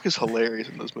 Like, Rock is hilarious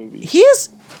in those movies. he is.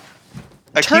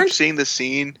 I keep seeing the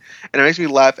scene, and it makes me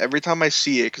laugh every time I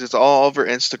see it, because it's all over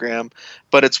Instagram.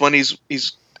 But it's when he's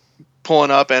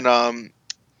pulling up, and I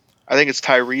think it's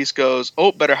Tyrese goes,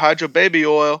 "Oh, better hide your baby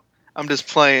oil." I'm just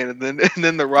playing, and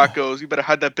then The Rock goes, "You better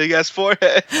hide that big ass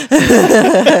forehead."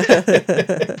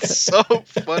 It's so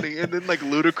funny, and then like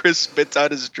Ludacris spits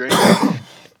out his drink.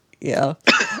 Yeah.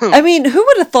 I mean, who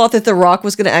would have thought that The Rock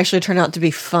was going to actually turn out to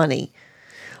be funny?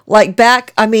 Like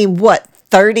back,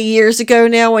 30 years ago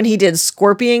now when he did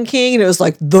Scorpion King, and it was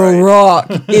like, The Rock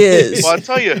is. Well, I'll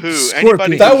tell you who. Scorpion.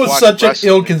 Anybody That who's was watched such an wrestling-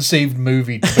 ill-conceived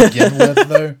movie to begin with,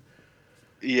 though.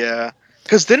 Yeah.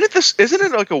 Because isn't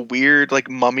it like a weird like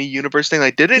Mummy universe thing?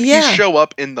 Like, didn't Yeah. he show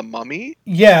up in the Mummy?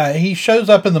 Yeah, he shows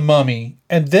up in The Mummy,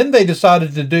 and then they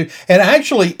decided to do... And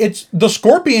actually, it's the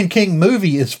Scorpion King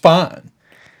movie is fine.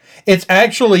 It's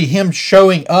actually him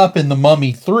showing up in The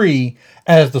Mummy 3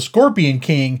 as the Scorpion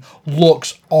King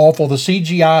looks awful. The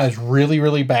CGI is really,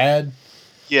 really bad.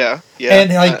 Yeah. Yeah.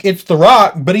 And it's The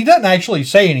Rock, but he doesn't actually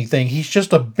say anything. He's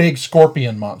just a big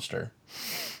scorpion monster.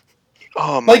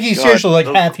 oh my Like he's God. seriously like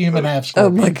Those- half human, half Oh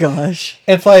scorpion. my gosh.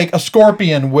 It's like a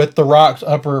scorpion with The Rock's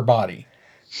upper body.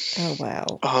 Oh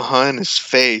wow. in his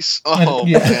face. Oh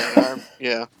yeah. man.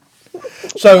 Yeah.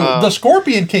 So the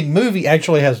Scorpion King movie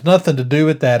actually has nothing to do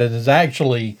with that. It is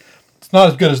actually, it's not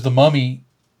as good as the Mummy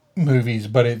movies,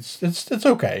 but it's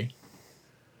okay.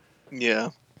 Yeah.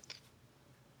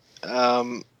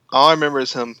 All I remember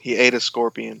is him. He ate a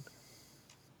scorpion.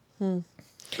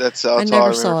 That's I all I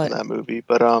never saw remember it. from that movie.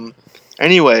 But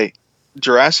anyway,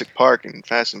 Jurassic Park and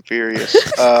Fast and Furious.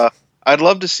 I'd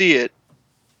love to see it.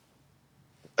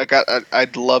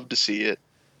 I'd love to see it.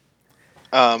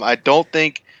 I don't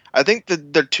think. I think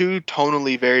that they're two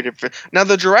tonally very different. Now,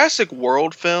 the Jurassic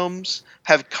World films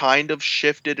have kind of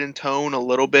shifted in tone a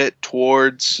little bit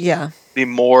towards Yeah. the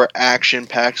more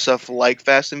action-packed stuff like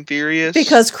Fast and Furious.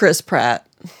 Because Chris Pratt,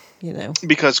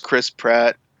 Because Chris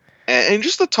Pratt. And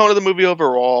just the tone of the movie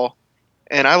overall.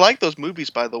 And I like those movies,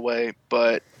 by the way.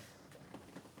 But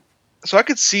so I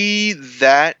could see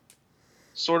that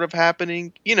sort of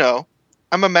happening.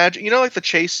 I'm imagining, like the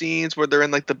chase scenes where they're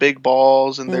in like the big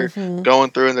balls and they're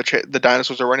going through and the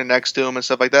dinosaurs are running next to them and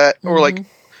stuff like that, or like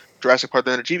Jurassic Park,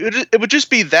 they're in a Jeep. It would just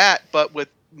be that, but with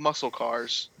muscle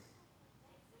cars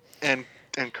and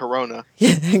Corona.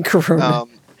 Yeah, and Corona.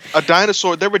 A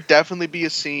dinosaur. There would definitely be a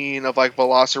scene of like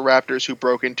velociraptors who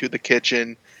broke into the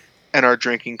kitchen and are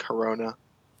drinking Corona.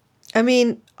 I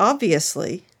mean,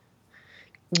 obviously.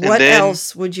 What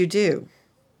else would you do?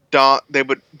 Dom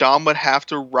would have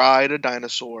to ride a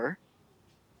dinosaur.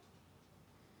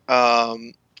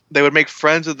 They would make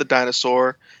friends with the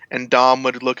dinosaur, and Dom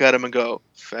would look at him and go,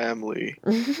 "Family."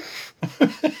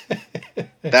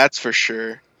 That's for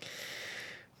sure.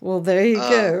 Well, there you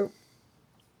go.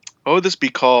 What would this be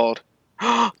called?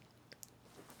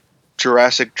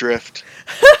 Jurassic Drift.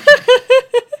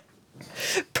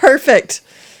 Perfect.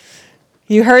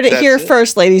 You heard it here it.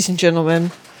 first, ladies and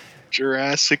gentlemen.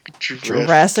 Jurassic Drift.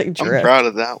 Jurassic Drift. I'm proud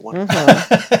of that one.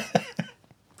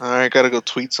 All right, gotta go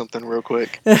tweet something real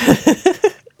quick. Yeah,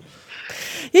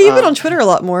 you've been on Twitter a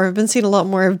lot more. I've been seeing a lot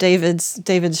more of David's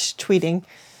tweeting.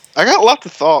 I got lots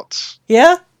of thoughts.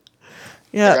 Yeah?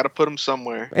 Yeah. I gotta put them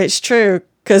somewhere. It's true,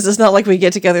 because it's not like we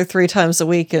get together 3 times a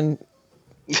week and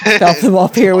mouth them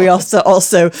off here. We also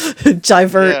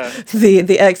divert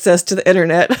the access to the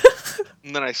internet.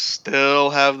 And then I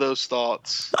still have those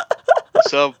thoughts.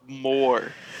 So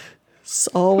more. It's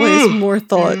always more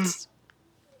thoughts.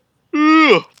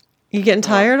 You getting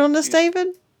tired on this, David?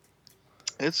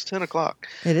 It's 10 o'clock.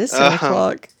 It is 10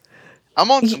 o'clock.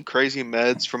 I'm on some crazy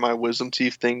meds for my wisdom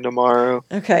teeth thing tomorrow.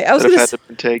 Okay, I was going going to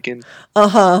been taken.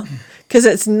 Because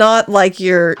it's not like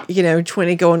you're,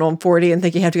 20 going on 40 and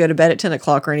think you have to go to bed at 10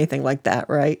 o'clock or anything like that,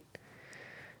 right?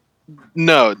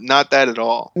 No, not that at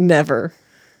all. Never.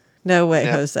 No way,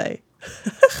 Jose.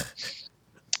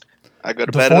 I go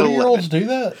to bed at 11. 40-year-olds do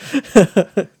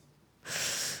that?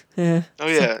 Yeah. Oh,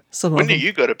 yeah. Some when of do them.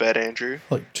 you go to bed, Andrew?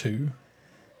 Like 2.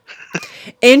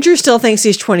 Andrew still thinks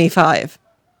he's 25.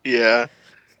 Yeah.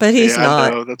 But he's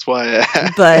not. I know. That's why I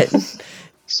asked. But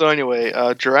So anyway,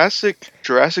 Jurassic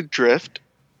Drift.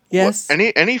 yes.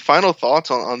 Any final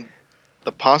thoughts on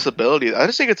the possibility? I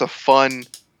just think it's a fun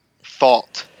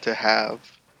thought to have.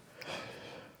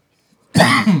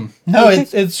 No,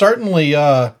 it's certainly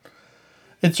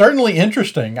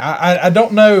interesting. I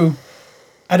don't know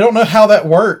how that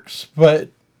works, but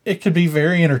it could be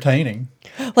very entertaining.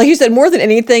 Like you said, more than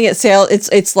anything,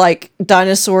 it's like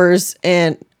dinosaurs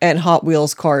and Hot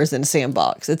Wheels cars in a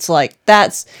sandbox. It's like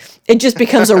it just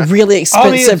becomes a really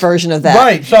expensive version of that.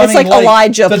 Right. So it's like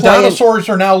Elijah the playing. dinosaurs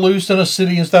are now loose in a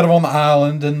city instead of on the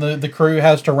island, and the crew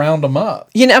has to round them up.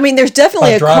 There's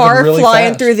definitely By a driving car really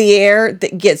flying fast. through the air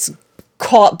that gets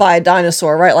caught by a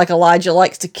dinosaur, right? Like Elijah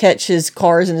likes to catch his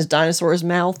cars in his dinosaur's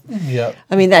mouth. Yep.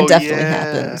 That definitely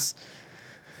happens.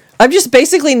 I'm just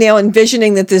basically now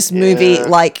envisioning that this movie,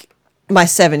 like my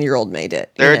 7-year-old made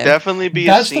it. There'd definitely be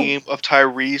a scene of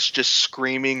Tyrese just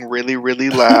screaming really, really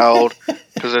loud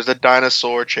because there's a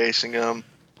dinosaur chasing him.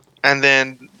 And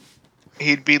then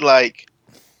he'd be like,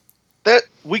 "That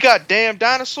we got damn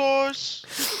dinosaurs?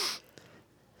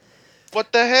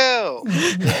 What the hell?"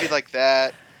 It'd be like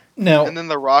that. Now, And then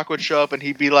The Rock would show up and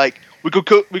he'd be like, we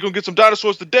gonna get some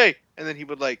dinosaurs today. And then he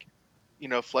would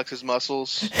flex his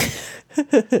muscles.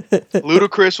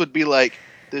 Ludacris would be like,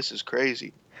 "This is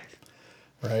crazy."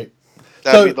 right.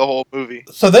 That'd be the whole movie.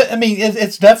 So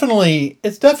it's definitely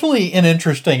an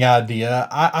interesting idea.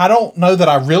 I don't know that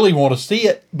I really want to see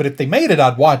it, but if they made it,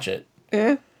 I'd watch it.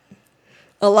 Yeah.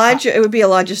 Elijah, it would be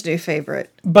Elijah's new favorite.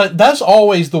 But that's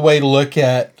always the way to look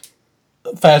at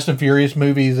Fast and Furious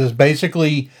movies, is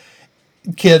basically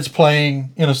kids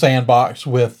playing in a sandbox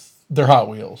with their Hot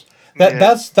Wheels.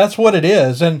 That's what it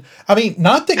is. And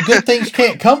not that good things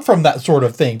can't come from that sort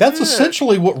of thing. That's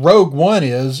essentially what Rogue One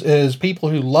is people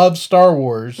who love Star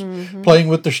Wars playing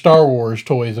with their Star Wars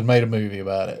toys and made a movie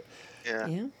about it.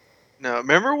 Yeah. No,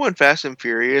 remember when Fast and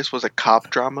Furious was a cop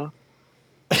drama?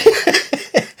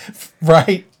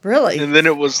 Right. Really? And then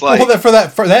it was like, Well, for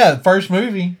that first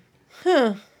movie.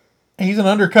 Huh. He's an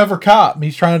undercover cop.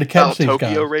 He's trying to catch these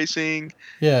Tokyo guys. racing.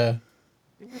 Yeah.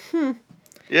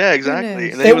 Yeah, exactly.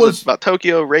 knows? And then it was about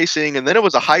Tokyo racing, and then it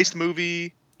was a heist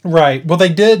movie. Right. Well, they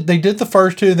did the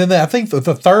first two. Then I think the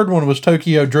third one was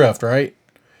Tokyo Drift, right?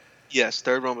 Yes,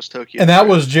 third one was Tokyo. And that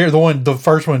Drift. was the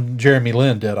first one Jeremy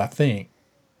Lin did, I think.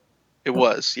 It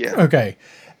was, yeah. Okay.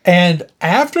 And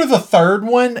after the third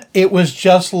one, it was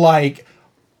just like,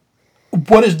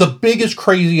 what is the biggest,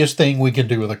 craziest thing we can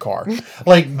do with a car?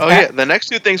 Like, The next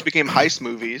two things became heist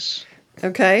movies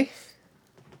Okay.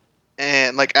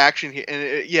 and like action. And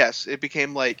it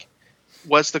became like,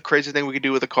 what's the craziest thing we could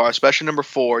do with a car? Especially number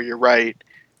 4. You're right.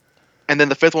 And then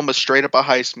the 5th one was straight up a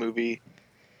heist movie.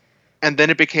 And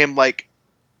then it became like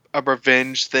a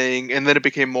revenge thing. And then it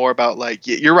became more about like,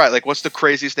 you're right. Like, what's the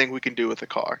craziest thing we can do with a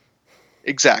car?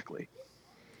 Exactly.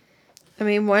 I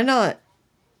mean, why not?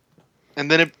 And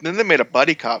then they made a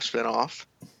buddy cop spinoff.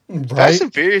 right? Fast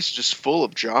and Furious is just full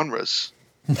of genres.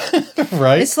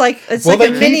 Right. It's like a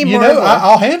they mini keep, Marvel.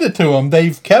 I'll hand it to them.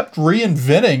 They've kept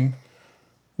reinventing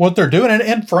what they're doing.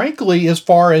 And frankly, as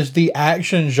far as the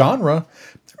action genre,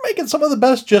 they're making some of the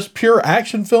best just pure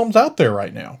action films out there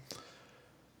right now.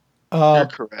 You're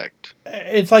correct.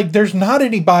 It's like there's not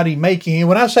anybody making.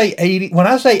 When I say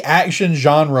action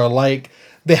genre, like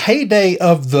the heyday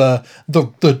of the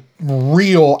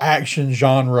real action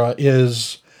genre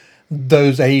is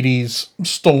those 80s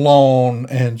Stallone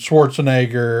and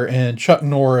Schwarzenegger and Chuck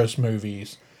Norris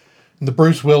movies, the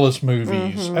Bruce Willis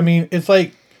movies. I mean, it's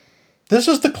like this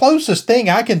is the closest thing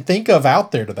I can think of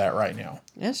out there to that right now.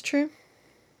 That's true.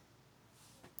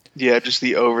 Yeah, just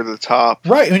the over the top.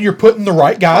 Right, and you're putting the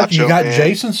right guys. Macho You got Man.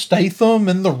 Jason Statham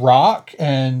and The Rock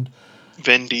and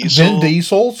Vin Diesel. Vin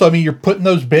Diesel. So I mean, you're putting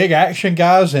those big action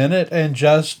guys in it and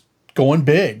just going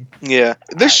big. Yeah,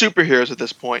 they're superheroes at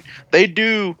this point. They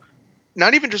do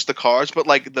not even just the cars, but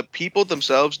like the people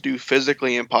themselves do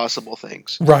physically impossible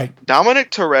things. Right.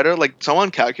 Dominic Toretto, like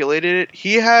someone calculated it,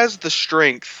 he has the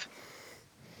strength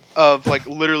of like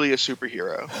literally a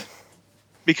superhero.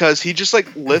 Because he just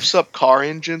like lifts up car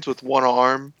engines with one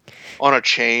arm on a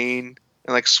chain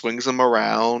and like swings them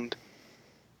around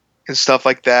and stuff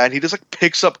like that. He just like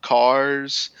picks up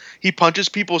cars. He punches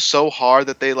people so hard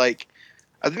that they like.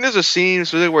 I think there's a scene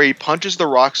where he punches the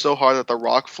Rock so hard that the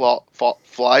Rock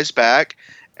flies back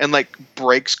and like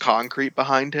breaks concrete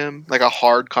behind him, like a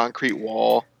hard concrete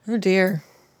wall. Oh dear.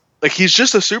 Like he's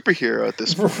just a superhero at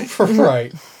this point.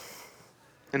 Right.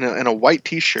 In a white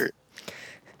t-shirt.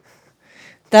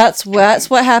 That's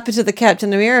what happened to the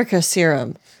Captain America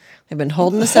serum. They've been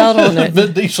holding us out on it.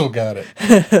 Vin Diesel got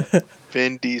it.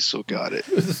 Vin Diesel got it.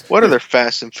 What other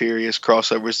Fast and Furious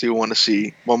crossovers do you want to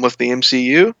see? One with the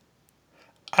MCU?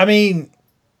 I mean,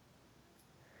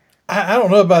 I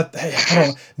don't know about.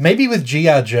 Maybe with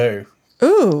G.I. Joe.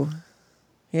 Ooh.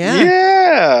 Yeah.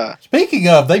 Yeah. Speaking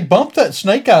of, they bumped that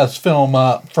Snake Eyes film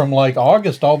up from like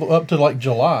August all the up to like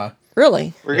July.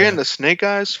 Really? We're getting a Snake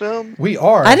Eyes film? We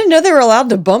are. I didn't know they were allowed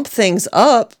to bump things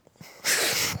up.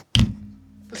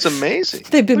 That's amazing.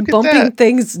 They've been Look at bumping that.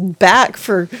 things back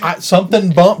for.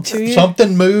 Something bumped. 2 years.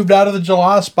 Something moved out of the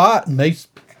July spot, and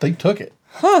they took it.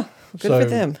 Huh. Good So- for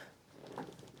them.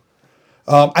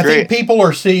 I think Great. people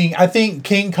are seeing. I think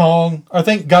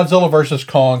Godzilla versus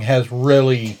Kong has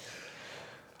really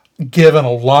given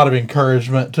a lot of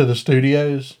encouragement to the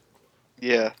studios,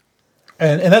 Yeah.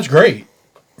 and that's great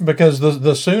because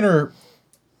the sooner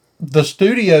the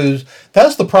studios.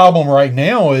 That's the problem right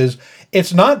now. Is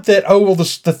it's not that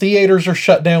the theaters are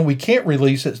shut down, we can't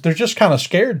release it. They're just kind of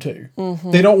scared to.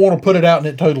 They don't want to put it out and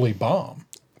it totally bomb.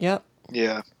 Yep.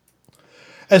 Yeah.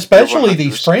 Especially Yeah,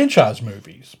 these 100%. franchise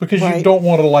movies, because you Right. don't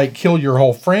want to like kill your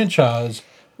whole franchise.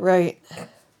 Right.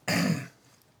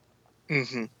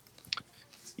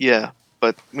 Yeah.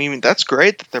 But I mean, that's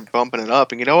great that they're bumping it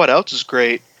up. And you know what else is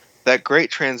great? That great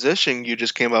transition you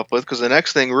just came up with, because the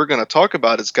next thing we're going to talk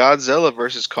about is Godzilla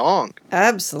versus Kong,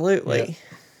 Absolutely.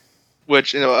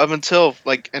 which, up until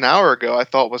like an hour ago, I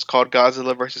thought was called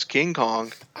Godzilla versus King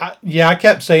Kong. I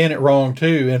kept saying it wrong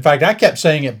too. In fact, I kept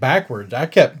saying it backwards. I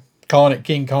kept calling it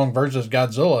King Kong versus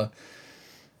Godzilla.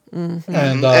 And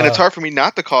And it's hard for me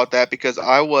not to call it that because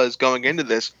I was going into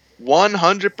this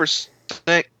 100%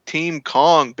 Team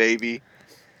Kong, baby.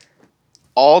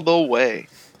 All the way.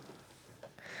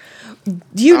 I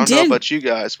You don't know did. about you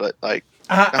guys, but like,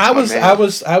 I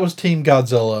was Team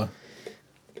Godzilla.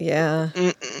 Yeah.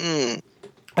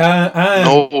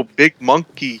 no big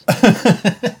monkey.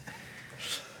 Which,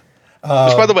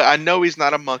 by the way, I know he's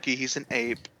not a monkey; he's an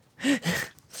ape.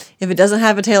 If it doesn't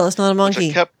have a tail, it's not a Which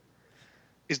monkey.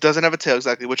 he doesn't have a tail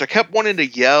exactly. Which I kept wanting to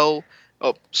yell.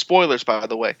 Oh, spoilers, by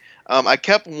the way. I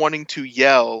kept wanting to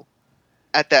yell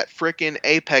at that frickin'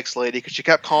 Apex lady because she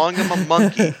kept calling him a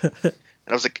monkey. And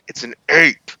I was like, it's an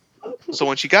ape. So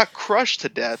when she got crushed to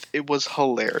death, it was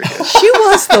hilarious. She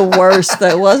was the worst,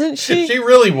 though, wasn't she? She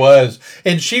really was.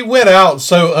 And she went out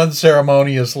so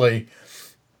unceremoniously.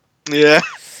 Yeah,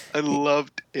 I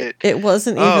loved it. It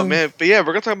wasn't even... Oh, man. But yeah,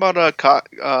 we're going to talk about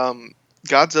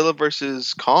Godzilla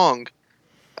versus Kong.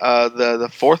 The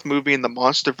fourth movie in the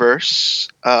MonsterVerse.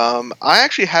 I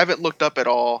actually haven't looked up at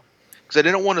all because I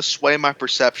didn't want to sway my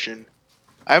perception.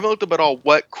 I haven't looked up at all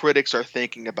what critics are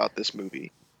thinking about this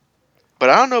movie. But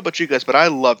I don't know about you guys, but I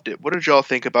loved it. What did y'all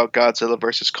think about Godzilla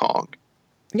versus Kong?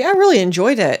 Yeah, I really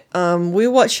enjoyed it. We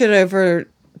watched it over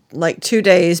like 2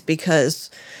 days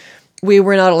because we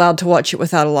were not allowed to watch it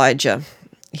without Elijah.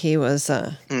 He was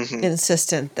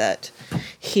insistent that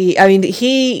he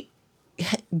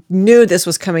knew this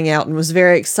was coming out and was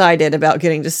very excited about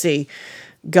getting to see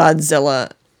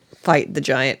Godzilla fight the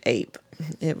giant ape.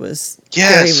 It was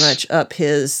very much up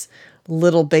his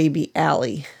little baby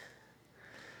alley.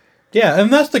 Yeah,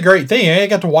 and that's the great thing. I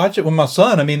got to watch it with my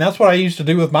son. I mean, that's what I used to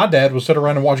do with my dad, was sit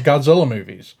around and watch Godzilla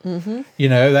movies. Mm-hmm. You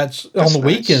know, that's on the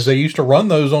weekends. They used to run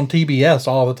those on TBS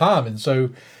all the time. And so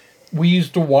we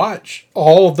used to watch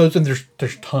all of those. And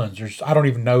there's tons. I don't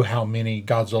even know how many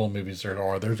Godzilla movies there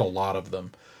are. There's a lot of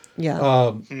them.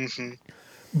 Yeah.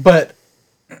 But,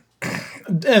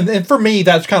 and for me,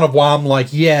 that's kind of why I'm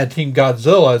like, yeah, Team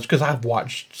Godzilla. It's because I've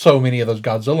watched so many of those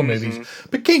Godzilla movies.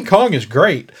 But King Kong is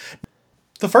great.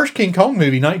 The first King Kong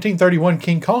movie, 1931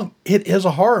 King Kong, it is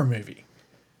a horror movie.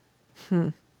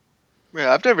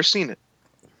 Yeah, I've never seen it.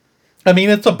 I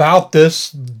mean, it's about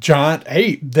this giant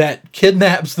ape that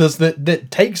kidnaps that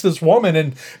takes this woman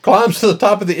and climbs to the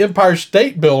top of the Empire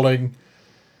State Building.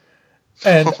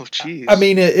 And jeez. I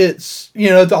mean, it's, you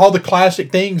know, all the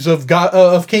classic things of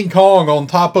King Kong on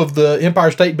top of the Empire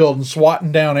State Building,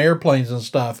 swatting down airplanes and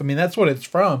stuff. I mean, that's what it's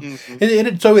from.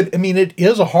 It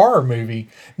is a horror movie.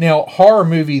 Now, horror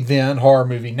movie then, horror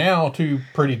movie now, two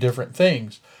pretty different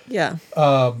things. Yeah.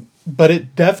 But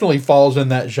it definitely falls in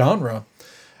that genre.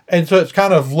 And so it's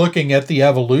kind of looking at the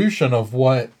evolution of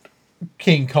what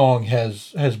King Kong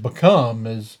has become,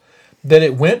 is that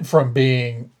it went from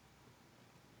being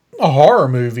a horror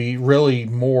movie really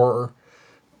more,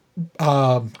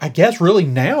 I guess really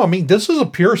now. I mean, this is a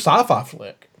pure sci-fi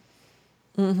flick.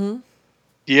 Mm-hmm.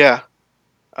 Yeah.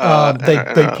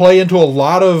 They play into a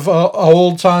lot of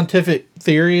old scientific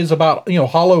theories about, you know,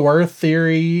 Hollow Earth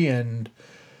theory and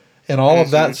all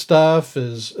of that stuff,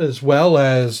 as well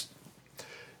as,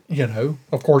 you know,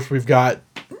 of course we've got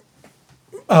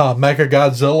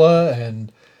Mechagodzilla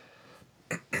and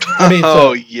I mean,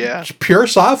 it's pure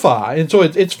sci-fi, and so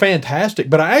it's fantastic.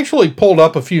 But I actually pulled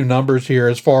up a few numbers here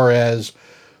as far as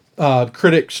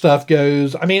critic stuff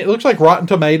goes. I mean, it looks like Rotten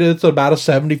Tomatoes is about a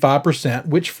 75%,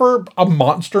 which for a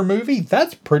monster movie,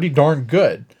 that's pretty darn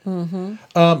good.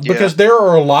 Mm-hmm. Because there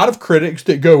are a lot of critics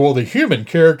that go, well, the human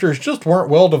characters just weren't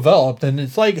well developed, and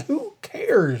it's like, who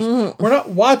cares? Mm-hmm. We're not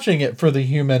watching it for the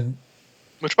human.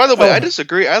 Which, by the way, I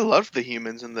disagree. I loved the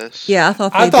humans in this. Yeah, I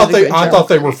thought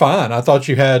they were fine. I thought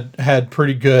you had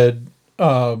pretty good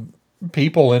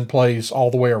people in place all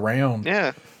the way around.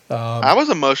 Yeah. I was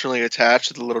emotionally attached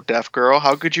to the little deaf girl.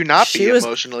 How could you not be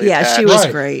emotionally attached? Yeah, she was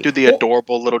great. To the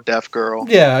adorable little deaf girl.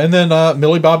 Yeah, and then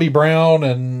Millie Bobby Brown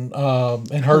and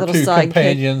her two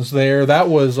companions there. That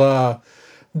was a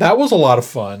lot of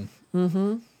fun.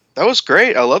 Mm-hmm. That was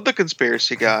great. I love the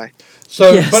conspiracy guy.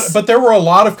 So, yes. but there were a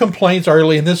lot of complaints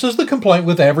early, and this is the complaint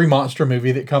with every monster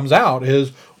movie that comes out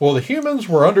is, well, the humans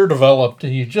were underdeveloped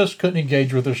and you just couldn't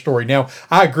engage with their story. Now,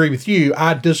 I agree with you.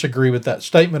 I disagree with that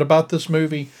statement about this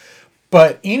movie.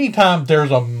 But anytime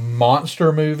there's a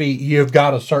monster movie, you've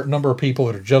got a certain number of people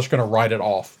that are just going to write it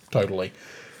off totally.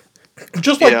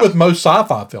 Just like with most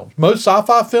sci-fi films. Most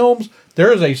sci-fi films,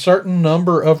 there is a certain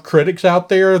number of critics out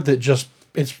there that just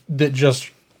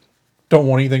don't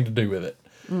want anything to do with it.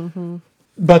 Mm-hmm.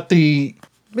 But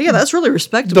that's really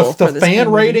respectable. The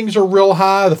fan ratings are real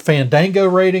high. The Fandango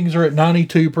ratings are at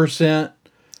 92%.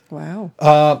 Wow.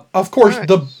 Of course,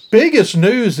 the biggest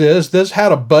news is this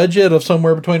had a budget of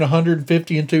somewhere between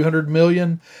 150 and 200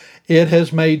 million. It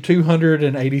has made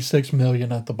 286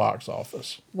 million at the box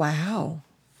office. Wow.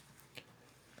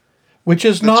 Which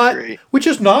is not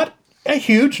a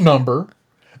huge number,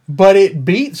 but it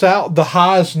beats out the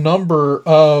highest number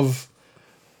of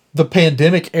the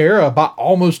pandemic era by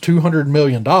almost $200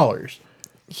 million.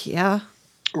 Yeah.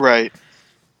 Right.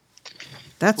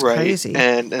 That's crazy.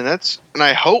 And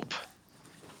I hope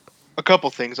a couple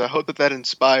things. I hope that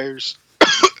inspires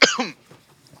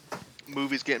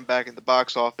movies getting back in the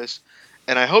box office.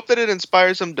 And I hope that it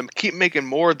inspires them to keep making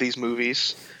more of these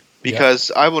movies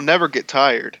because I will never get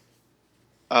tired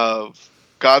of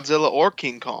Godzilla or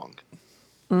King Kong.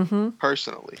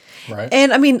 Personally. Right.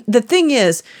 And I mean, the thing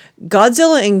is,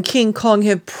 Godzilla and King Kong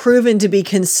have proven to be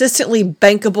consistently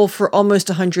bankable for almost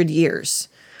 100 years.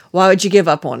 Why would you give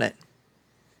up on it?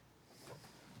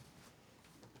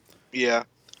 Yeah.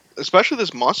 Especially this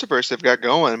MonsterVerse they've got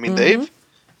going. I mean,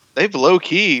 they've low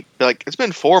key, like, it's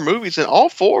been 4 movies, and all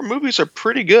 4 movies are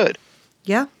pretty good.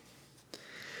 Yeah.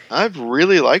 I've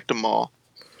really liked them all.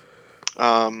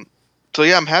 So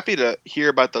yeah, I'm happy to hear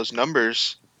about those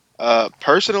numbers.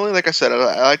 Personally, like I said,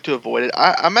 I like to avoid it.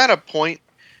 I'm at a point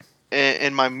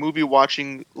in my movie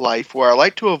watching life where I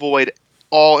like to avoid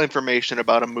all information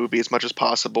about a movie as much as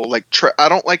possible. Like, I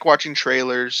don't like watching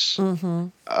trailers.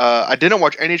 I didn't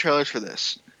watch any trailers for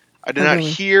this. I did not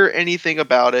hear anything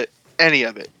about it, any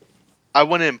of it. I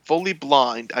went in fully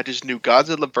blind. I just knew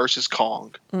Godzilla versus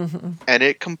Kong, and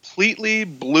it completely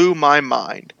blew my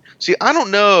mind. See, I don't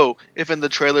know if in the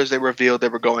trailers they revealed they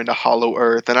were going to Hollow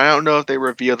Earth, and I don't know if they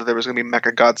revealed that there was going to be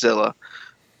Mechagodzilla,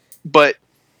 but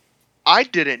I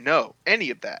didn't know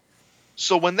any of that.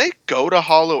 So when they go to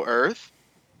Hollow Earth,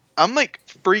 I'm like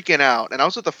freaking out, and I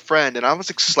was with a friend, and I was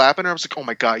like slapping her. I was like, "Oh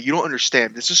my god, you don't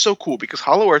understand! This is so cool because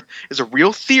Hollow Earth is a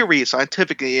real theory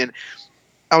scientifically." And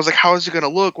I was like, "How is it going to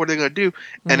look? What are they going to do?"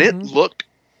 And it looked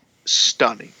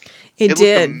stunning. It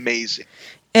did. Looked amazing.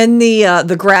 And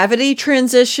the gravity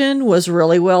transition was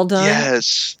really well done.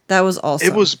 Yes, that was awesome.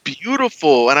 It was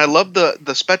beautiful, and I love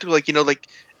the spectacle. Like,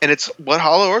 and it's what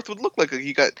Hollow Earth would look like.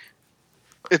 You got,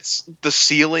 it's the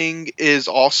ceiling is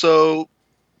also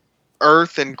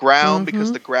earth and ground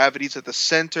because the gravity's at the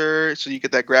center, so you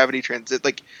get that gravity transit.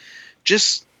 Like,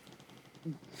 just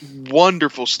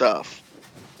wonderful stuff.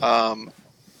 When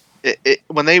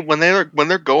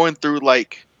they're going through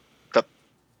like the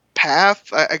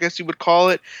path, I guess you would call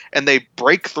it, and they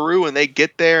break through and they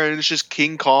get there, and it's just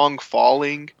King Kong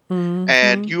falling,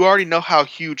 and you already know how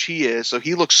huge he is, so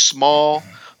he looks small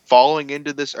falling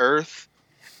into this earth,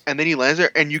 and then he lands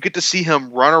there, and you get to see him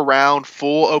run around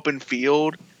full open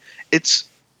field.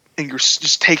 And you're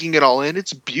just taking it all in.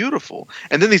 It's beautiful.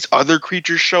 And then these other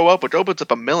creatures show up, which opens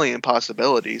up a million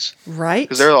possibilities. Right.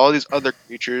 Because there are all these other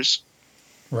creatures.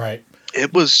 Right.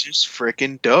 It was just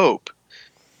freaking dope.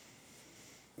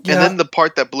 Yeah. And then the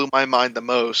part that blew my mind the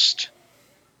most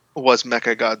was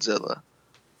Mechagodzilla.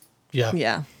 Yeah.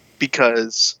 Yeah.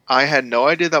 Because I had no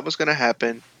idea that was going to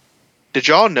happen. Did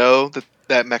y'all know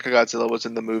that Mechagodzilla was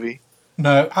in the movie?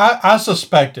 No, I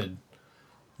suspected.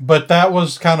 But that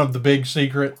was kind of the big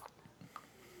secret.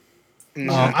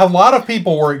 A lot of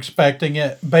people were expecting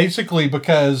it, basically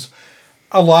because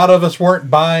a lot of us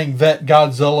weren't buying that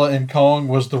Godzilla and Kong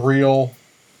was the real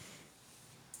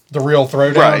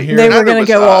throwdown here. They were going to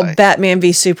go all Batman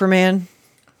v Superman.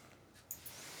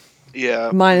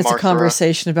 Yeah. Minus a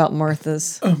conversation about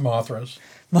Martha's. Mothras.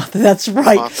 That's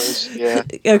right. Mothras, yeah.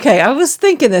 Okay, I was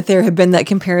thinking that there had been that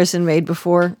comparison made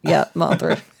before. Yeah,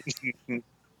 Mothra.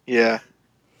 Yeah.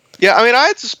 Yeah, I mean, I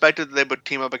had suspected that they would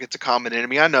team up against a common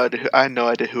enemy. I had no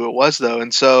idea who it was, though.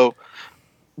 And so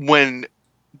when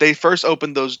they first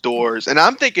opened those doors, and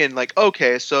I'm thinking, like,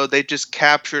 okay, so they just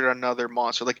captured another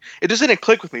monster. Like, it just didn't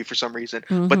click with me for some reason.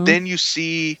 But then you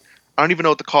see, I don't even know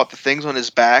what to call it, the things on his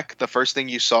back, the first thing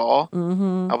you saw.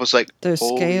 I was like, those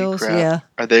holy scales, crap. yeah.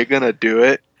 Are they going to do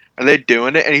it? Are they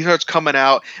doing it? And he starts coming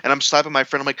out, and I'm slapping my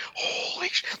friend. I'm like, holy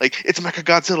like, it's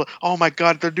Mechagodzilla. Oh my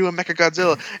god, they're doing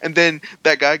Mechagodzilla. And then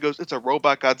that guy goes, it's a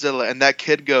robot Godzilla. And that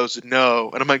kid goes, no.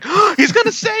 And I'm like, oh, he's going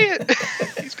to say it.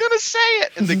 He's going to say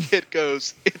it. And the kid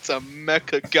goes, it's a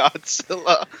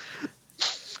Mechagodzilla.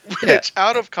 Which,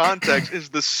 out of context, is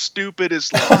the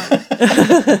stupidest line.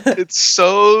 It's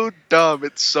so dumb.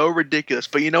 It's so ridiculous.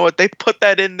 But you know what? They put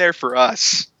that in there for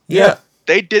us. Yeah.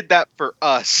 They did that for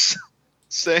us.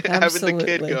 Having the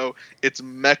kid Absolutely. go, it's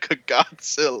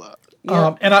Mechagodzilla.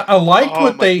 And I liked Oh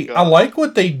what my God. I like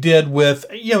what they did with,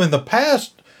 in the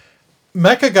past,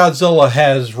 Mechagodzilla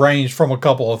has ranged from a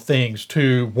couple of things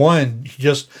to one,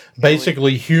 just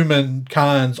basically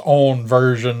humankind's own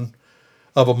version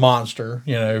of a monster,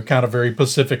 kind of very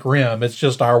Pacific Rim. It's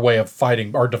just our way of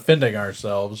fighting or defending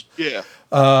ourselves. Yeah.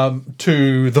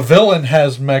 To the villain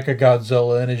has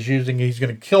Mechagodzilla and he's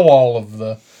going to kill all of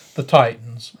the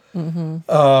Titans.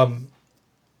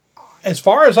 As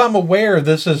far as I'm aware,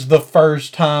 this is the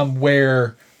first time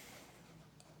where,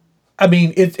 I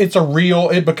mean,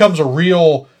 it becomes a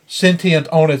real sentient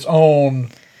on its own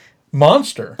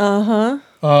monster.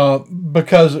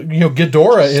 Because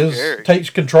Ghidorah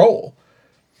takes control.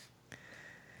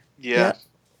 Yeah.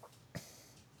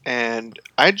 And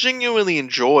I genuinely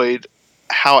enjoyed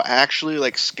how actually,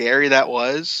 like, scary that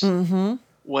was.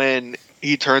 when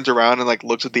he turns around and like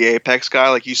looks at the Apex guy,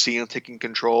 like you see him taking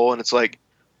control, and it's like,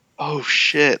 oh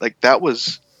shit, like that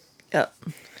was Yep.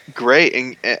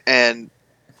 great, and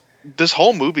this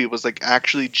whole movie was like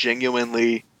actually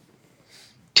genuinely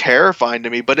terrifying to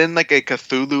me, but in like a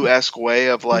Cthulhu-esque way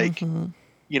of like,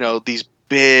 these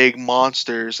big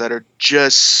monsters that are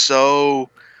just so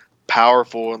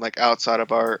powerful and like outside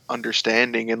of our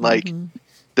understanding, and like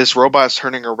this robot's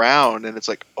turning around and it's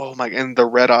like, oh my, and the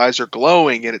red eyes are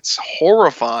glowing and it's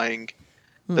horrifying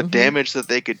the damage that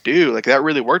they could do. Like that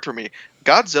really worked for me.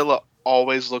 Godzilla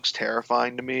always looks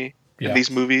terrifying to me in these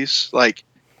movies. Like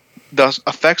the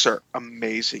effects are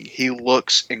amazing. He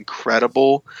looks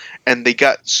incredible, and they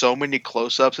got so many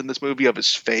close-ups in this movie of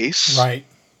his face. Right.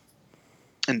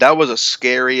 And that was a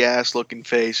scary ass looking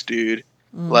face, dude.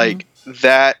 Like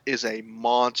that is a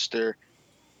monster,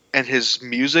 and his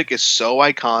music is so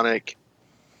iconic.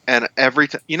 And every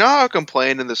time, you know how I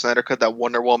complained in the Snyder Cut that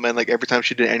Wonder Woman, like every time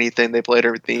she did anything, they played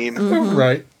her theme.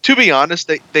 Right. To be honest,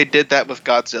 they did that with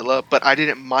Godzilla, but I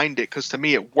didn't mind it because to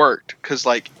me it worked. Because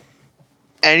like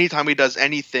anytime he does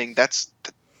anything, it's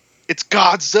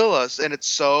Godzilla's, and it's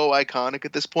so iconic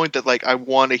at this point that like I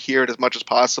want to hear it as much as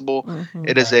possible.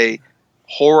 It is a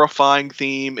horrifying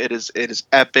theme. It is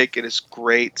epic. It is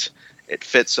great. It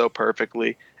fits so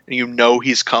perfectly, and you know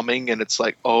he's coming, and it's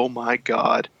like, oh my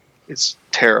god, it's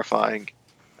terrifying,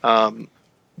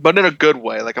 but in a good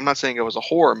way. Like I'm not saying it was a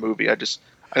horror movie. I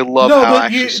love how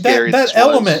actually scary that this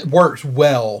element was. works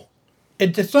well.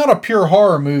 It's not a pure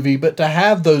horror movie, but to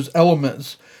have those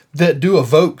elements that do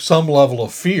evoke some level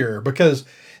of fear, because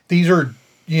these are,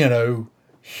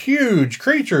 huge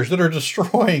creatures that are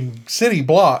destroying city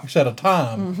blocks at a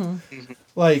time.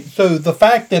 Like, so the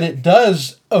fact that it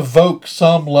does evoke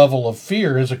some level of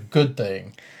fear is a good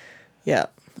thing. Yeah,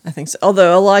 I think so.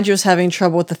 Although Elijah was having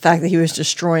trouble with the fact that he was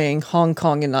destroying Hong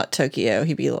Kong and not Tokyo.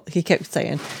 He kept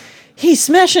saying, he's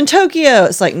smashing Tokyo.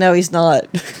 It's like, no, he's not.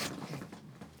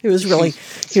 He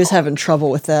was having trouble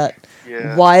with that.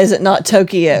 Yeah. Why is it not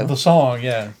Tokyo? The song,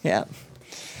 yeah. Yeah.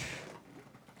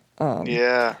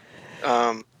 Yeah.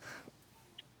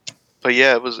 But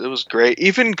yeah, it was great.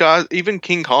 Even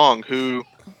King Kong, who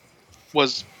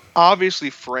was obviously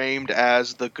framed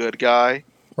as the good guy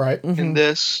Right. in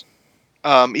this,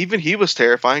 even he was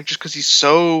terrifying just because he's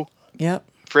so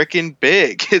freaking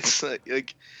big. It's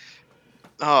like,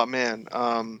 oh man.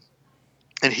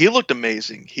 And he looked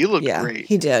amazing. He looked great.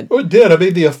 He did. Oh, it did. I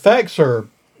mean, the effects are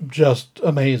just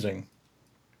amazing.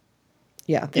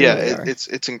 Yeah.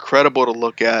 It's incredible to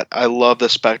look at. I love the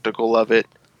spectacle of it.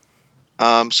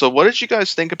 So what did you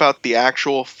guys think about the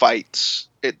actual fights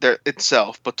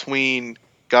itself between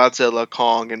Godzilla,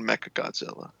 Kong, and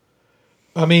Mechagodzilla?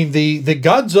 I mean, the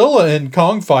Godzilla and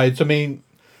Kong fights, I mean,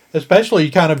 especially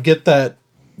you kind of get that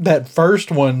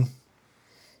first one.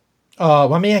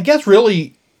 I mean, I guess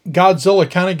really Godzilla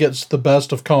kind of gets the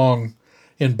best of Kong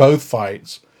in both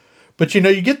fights. But,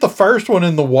 you get the first one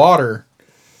in the water,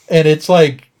 and it's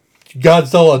like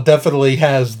Godzilla definitely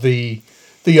has the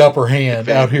upper hand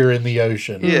out here in the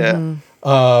ocean. Yeah.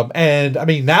 And, I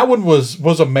mean, that one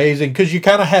was amazing because you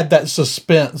kind of had that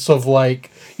suspense of,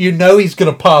 like, he's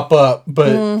going to pop up,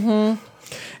 but...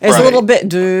 It's a little bit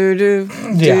do-do,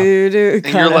 do-do.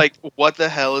 And you're like, what the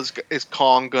hell is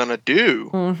Kong gonna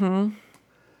do?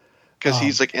 Because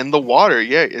he's like in the water.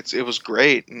 Yeah, it was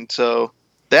great. And so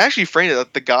they actually framed it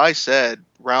that the guy said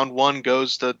round 1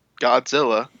 goes to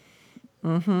Godzilla.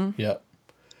 Yeah.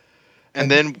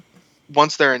 And then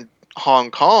once they're in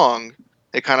Hong Kong,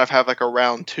 they kind of have like a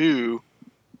round 2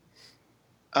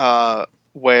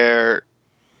 where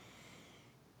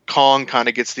Kong kind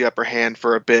of gets the upper hand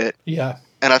for a bit. Yeah.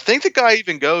 And I think the guy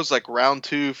even goes like round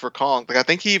 2 for Kong. Like I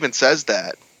think he even says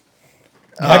that.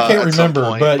 I can't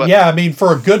remember, but yeah, I mean,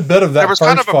 for a good bit of that there was first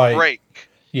kind of a fight, break.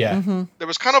 Yeah. There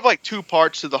was kind of like 2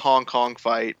 parts to the Hong Kong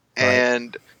fight,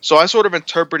 and so I sort of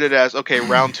interpreted it as, okay,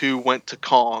 round 2 went to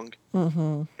Kong,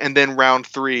 and then round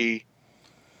 3,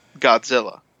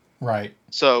 Godzilla. Right.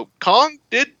 So Kong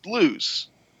did lose.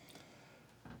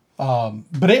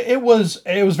 But it was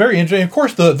very interesting. Of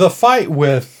course, the fight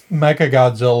with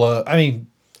Mechagodzilla, I mean,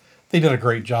 they did a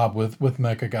great job with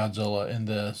Mechagodzilla in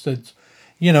this. It's,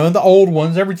 in the old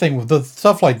ones, everything with the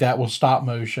stuff like that was stop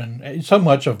motion. So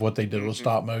much of what they did was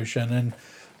stop motion, and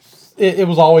it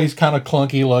was always kind of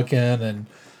clunky looking, and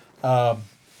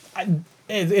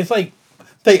it's like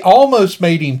they almost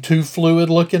made him too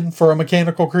fluid looking for a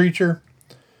mechanical creature.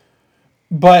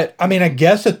 But I mean, I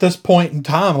guess at this point in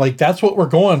time, like that's what we're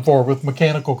going for with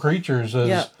mechanical creatures.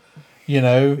 Is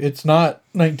it's not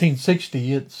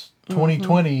 1960, it's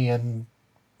 2020, and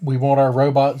we want our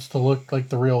robots to look like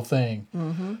the real thing.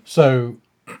 So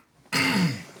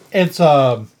it's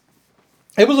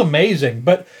it was amazing.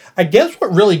 But I guess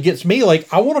what really gets me, like,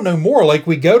 I want to know more. Like,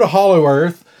 we go to Hollow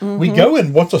Earth, we go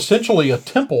in what's essentially a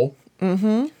temple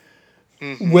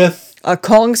with A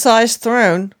Kong-sized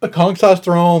throne. a Kong-sized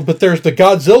throne, but there's the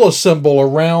Godzilla symbol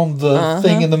around the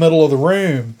thing in the middle of the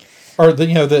room, or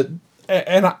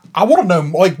and I want to know,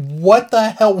 like, what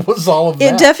the hell was all of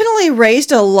that? It definitely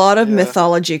raised a lot of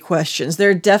mythology questions.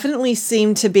 There definitely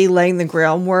seemed to be laying the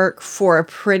groundwork for a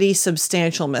pretty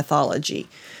substantial mythology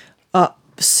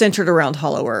centered around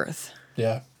Hollow Earth.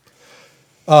 Yeah.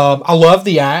 I love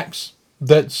the axe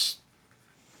that's,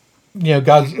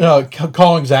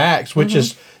 Kong's axe, which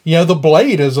is, the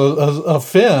blade is a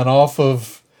fin off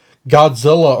of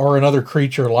Godzilla or another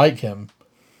creature like him.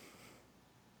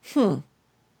 Oh,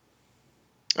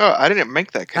 I didn't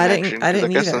make that connection. I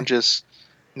didn't guess either. I'm just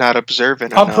not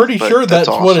observant I'm enough, pretty but sure that's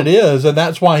awesome. what it is, and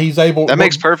that's why he's able... That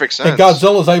makes perfect sense. And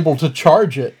Godzilla's able to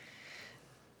charge it.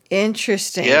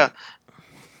 Interesting. Yeah.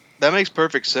 That makes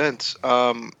perfect sense.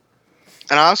 And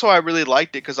also I really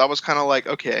liked it because I was kind of like,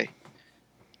 okay.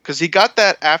 Because he got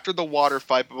that after the water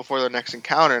fight, but before the next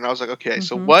encounter. And I was like, okay,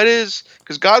 so what is...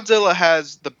 Because Godzilla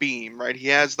has the beam, right? He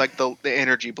has, like, the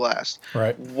energy blast.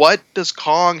 Right. What does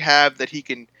Kong have that he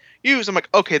can use? I'm like,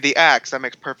 okay, the axe. That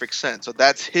makes perfect sense. So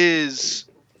that's his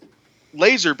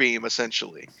laser beam,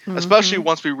 essentially. Especially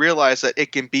once we realize that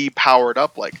it can be powered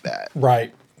up like that.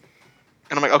 Right.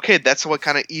 And I'm like, okay, that's what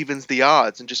kind of evens the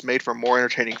odds and just made for a more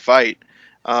entertaining fight.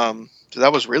 So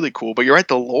that was really cool. But you're right,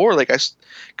 the lore, because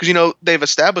they've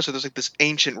established that there's like this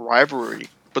ancient rivalry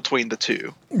between the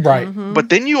two. Right. But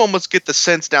then you almost get the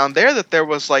sense down there that there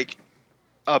was like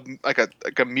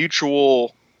a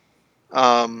mutual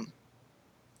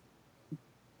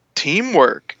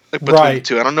teamwork between the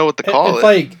two. I don't know what to call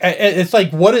it. It's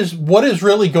like what is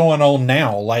really going on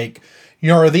now? Like,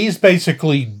 are these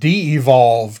basically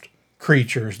de-evolved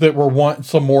creatures that were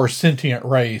once a more sentient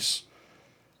race?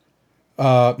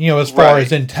 As far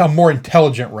as a more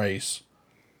intelligent race,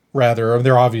 rather.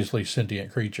 They're obviously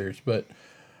sentient creatures, but...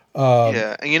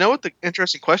 yeah, and you know what the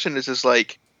interesting question is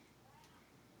like,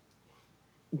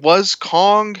 was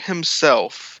Kong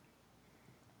himself,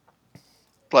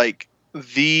 like,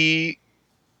 the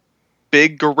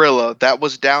big gorilla that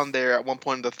was down there at one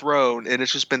point in the throne, and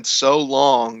it's just been so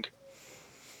long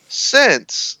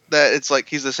since that it's like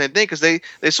he's the same thing? Because they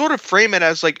sort of frame it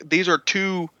as, like, these are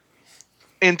two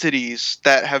entities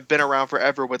that have been around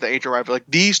forever with the ancient rival, like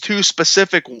these two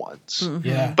specific ones.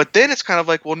 Yeah. But then it's kind of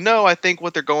like, well, no, I think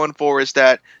what they're going for is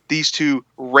that these two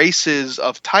races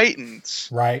of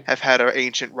titans have had an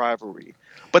ancient rivalry.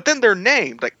 But then they're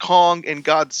named, like Kong and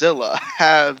Godzilla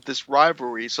have this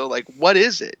rivalry. So, like, what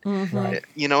is it? Right.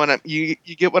 And you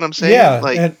get what I'm saying? Yeah,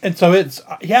 like, and so it's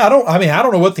I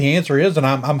don't know what the answer is, and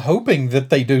I'm hoping that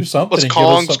they do something. Was and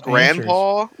Kong's give us some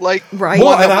grandpa answers. like right?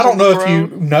 Well, and I don't know if you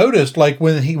noticed, like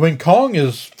when Kong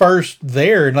is first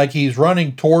there, and like he's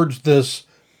running towards this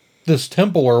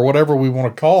temple or whatever we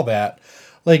want to call that,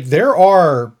 like there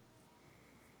are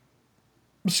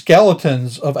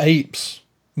skeletons of apes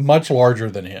much larger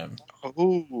than him.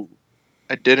 Oh,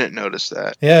 I didn't notice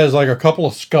that. Yeah, there's like a couple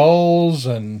of skulls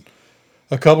and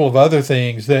a couple of other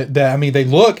things that I mean, they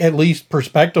look, at least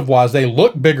perspective-wise, they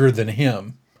look bigger than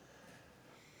him.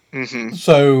 Mm-hmm.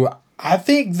 So I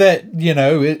think that,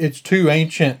 it's two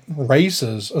ancient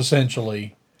races,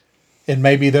 essentially. And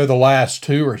maybe they're the last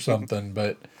two or something,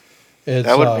 but it's...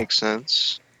 That would make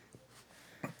sense.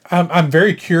 I'm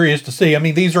very curious to see. I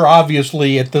mean, these are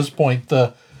obviously, at this point,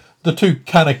 the two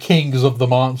kind of kings of the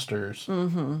monsters.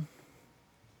 Mm-hmm.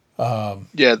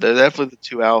 Yeah, they're definitely the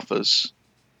two alphas.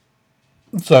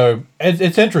 So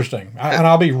it's interesting, and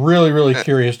I'll be really, really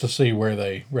curious to see where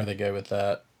they go with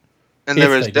that. And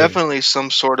there is definitely some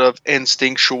sort of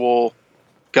instinctual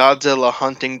Godzilla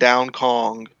hunting down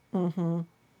Kong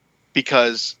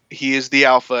because he is the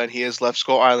alpha and he has left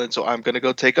Skull Island. So I'm going to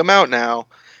go take him out now.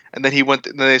 And then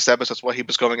then they established that's why he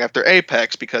was going after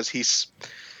Apex, because his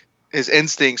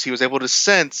instincts, he was able to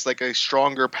sense like a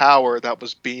stronger power that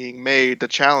was being made to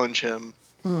challenge him.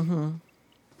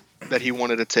 That he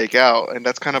wanted to take out, and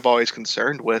that's kind of always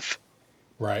concerned with.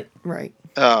 Right.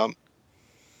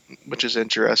 Which is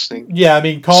interesting. Yeah, I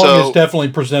mean, Kong is definitely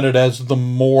presented as the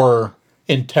more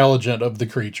intelligent of the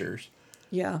creatures.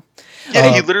 Yeah.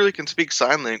 Yeah, he literally can speak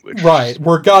sign language. Right,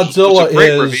 where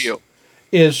Godzilla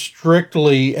is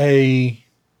strictly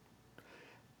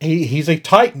he's a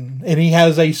titan, and he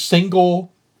has a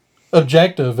single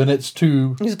objective, and it's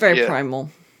to... He's very primal.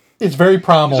 It's very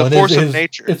primal. It's a force of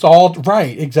nature. It's all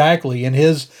right, exactly. And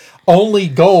his only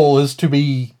goal is to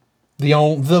be the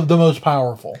most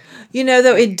powerful.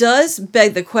 Though it does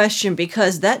beg the question,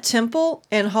 because that temple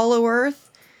in Hollow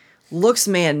Earth, looks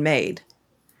man-made.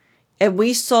 And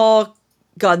we saw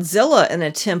Godzilla in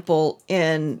a temple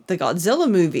in the Godzilla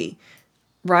movie,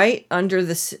 right? Under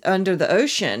the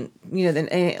ocean,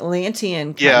 the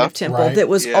Atlantean kind of temple right. that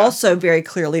was also very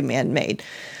clearly man-made.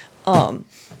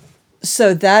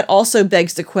 So that also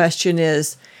begs the question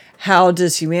is, how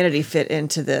does humanity fit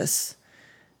into this?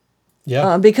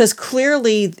 Yeah. Because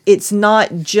clearly it's not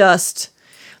just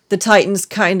the Titans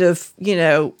kind of,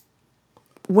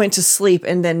 went to sleep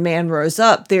and then man rose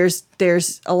up. There's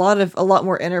a lot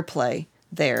more interplay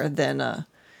there than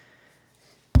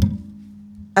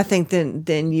I think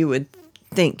than you would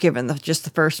think given just the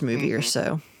first movie or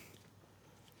so.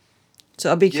 So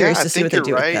I'll be curious to see what they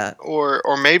do with that.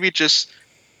 Or maybe just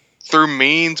through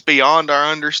means beyond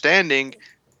our understanding,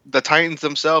 the Titans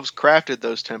themselves crafted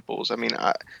those temples. I mean,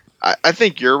 I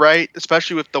think you're right,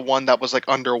 especially with the one that was like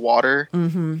underwater,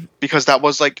 because that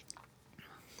wasn't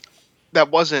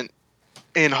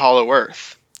in Hollow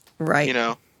Earth,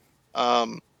 right?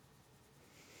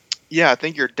 Yeah, I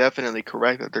think you're definitely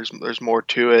correct that there's more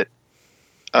to it.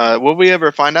 Will we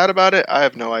ever find out about it? I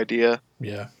have no idea.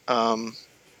 Yeah.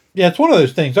 Yeah, it's one of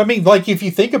those things. I mean, like if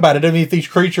you think about it, I mean, if these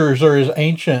creatures are as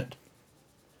ancient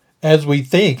as we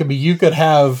think, I mean, you could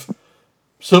have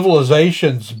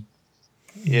civilizations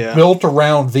built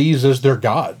around these as their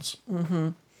gods.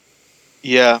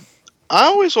 Yeah. I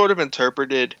always sort of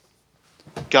interpreted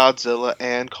Godzilla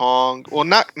and Kong, well,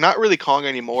 not really Kong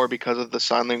anymore because of the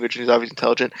sign language and he's obviously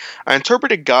intelligent. I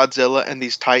interpreted Godzilla and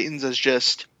these Titans as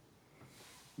just,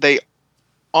 they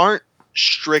aren't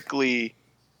strictly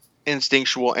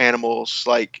instinctual animals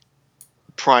like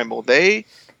primal. I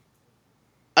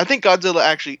think Godzilla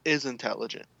actually is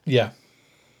intelligent. Yeah.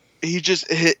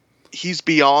 He's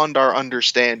beyond our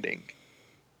understanding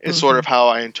is sort of how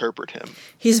I interpret him.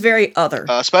 He's very other.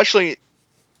 Especially,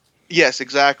 yes,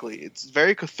 exactly. It's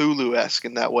very Cthulhu-esque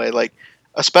in that way. Like,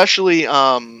 especially,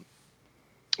 or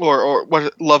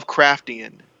what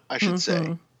Lovecraftian, I should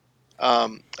say.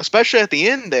 Especially at the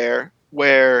end there,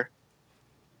 where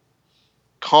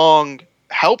Kong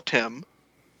helped him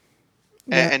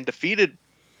and defeated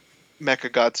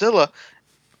Mechagodzilla.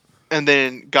 And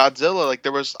then Godzilla, like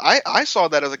there was, I saw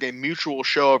that as like a mutual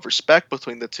show of respect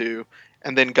between the two,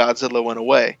 and then Godzilla went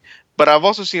away. But I've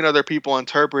also seen other people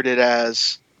interpret it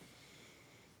as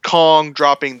Kong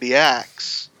dropping the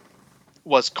axe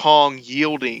was Kong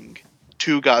yielding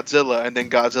to Godzilla, and then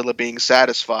Godzilla being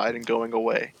satisfied and going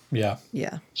away. Yeah.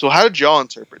 Yeah. So how did y'all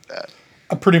interpret that?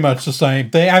 Pretty much the same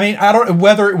thing. I mean, I don't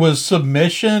whether it was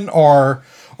submission or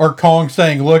Kong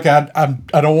saying, "Look, I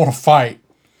don't want to fight."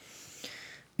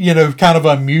 Kind of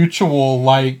a mutual,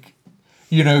 like,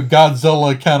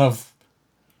 Godzilla kind of,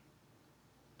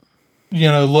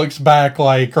 looks back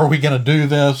like, "Are we going to do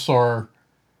this or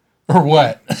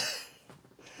what?"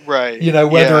 Right.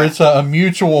 Whether it's a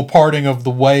mutual parting of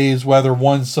the ways, whether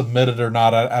one's submitted or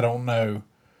not, I don't know.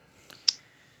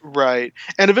 Right.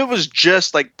 And if it was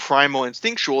just like primal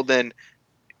instinctual, then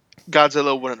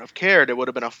Godzilla wouldn't have cared. It would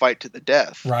have been a fight to the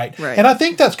death. Right. And I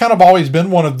think that's kind of always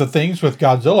been one of the things with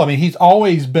Godzilla. I mean, he's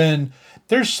always been,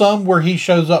 there's some where he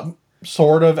shows up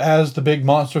sort of as the big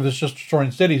monster that's just destroying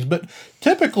cities, but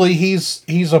typically he's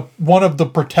one of the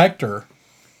protector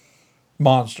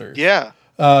monsters. Yeah.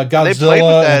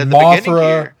 Godzilla and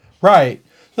Mothra. Right.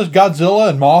 There's Godzilla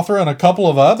and Mothra and a couple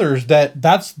of others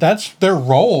that's their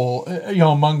role,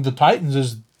 among the Titans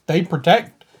is they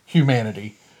protect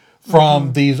humanity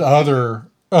from these other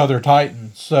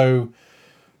Titans. So,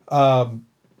 I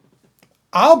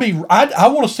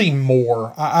want to see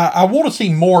more. I want to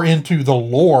see more into the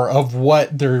lore of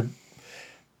what they're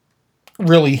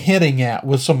really hinting at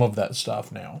with some of that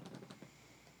stuff now.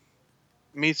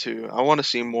 Me too. I want to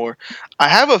see more. I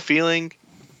have a feeling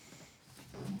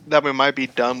that we might be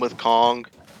done with Kong.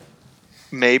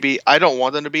 Maybe. I don't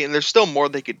want them to be, and there's still more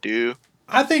they could do.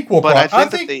 I think we'll. But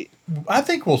I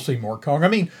think we'll see more Kong. I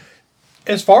mean,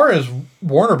 as far as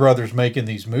Warner Brothers making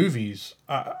these movies,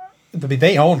 I mean,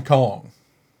 they own Kong.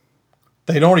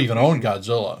 They don't even own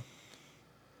Godzilla.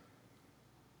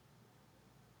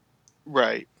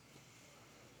 Right.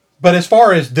 But as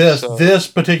far as this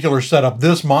particular setup,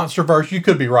 this MonsterVerse, you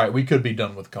could be right. We could be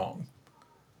done with Kong.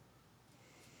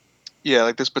 Yeah,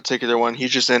 like this particular one, he's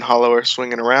just in Hollow Earth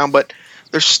swinging around, but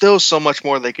there's still so much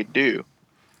more they could do.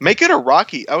 Make it a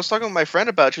Rocky. I was talking with my friend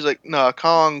about it. She's like, no,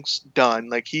 Kong's done.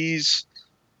 Like, he's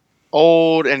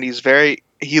old and he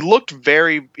looks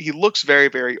very,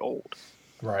 very old.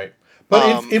 Right.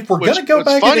 But if we're going to go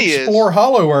back and explore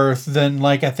Hollow Earth, then,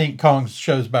 like, I think Kong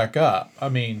shows back up. I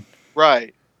mean...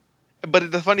 Right.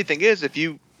 But the funny thing is, if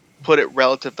you put it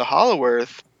relative to Hollow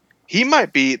Earth,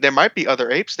 there might be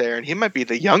other apes there, and he might be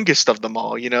the youngest of them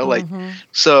all, like,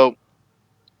 so,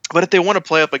 but if they want to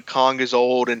play up like Kong is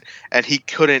old and he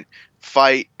couldn't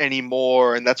fight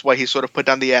anymore, and that's why he sort of put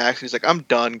down the axe, and he's like, I'm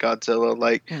done, Godzilla,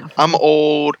 like, I'm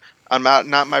old, I'm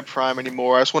not my prime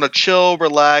anymore, I just want to chill,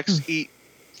 relax, eat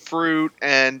fruit,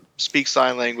 and speak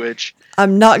sign language.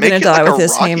 I'm not going to die like with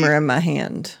this Rocky. hammer in my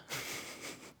hand.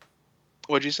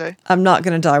 What'd you say? I'm not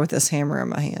going to die with this hammer in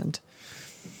my hand.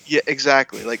 Yeah,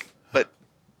 exactly. Like, but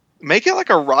make it like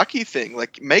a Rocky thing.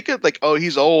 Like, make it like, oh,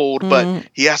 he's old, but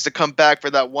he has to come back for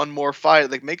that one more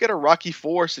fight. Like, make it a Rocky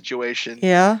 4 situation.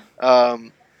 Yeah.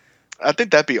 I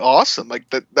think that'd be awesome. Like,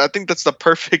 I think that's the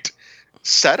perfect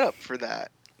setup for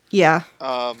that. Yeah.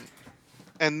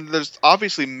 And there's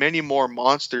obviously many more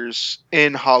monsters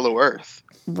in Hollow Earth.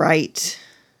 Right.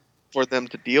 For them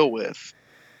to deal with.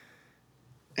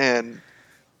 And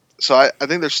so I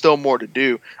think there's still more to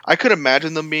do. I could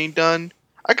imagine them being done.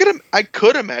 I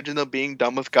could imagine them being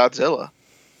done with Godzilla.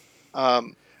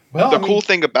 Cool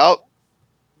thing about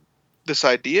this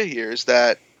idea here is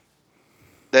that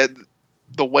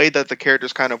the way that the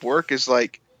characters kind of work is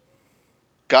like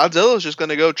Godzilla is just going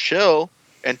to go chill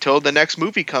until the next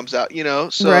movie comes out,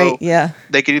 So right, yeah.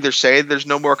 They could either say there's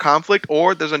no more conflict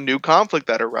or there's a new conflict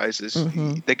that arises.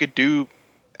 They could do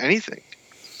anything.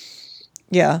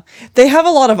 Yeah. They have a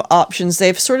lot of options.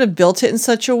 They've sort of built it in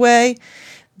such a way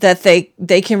that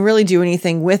they can really do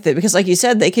anything with it. Because like you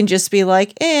said, they can just be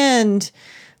like, and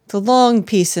the long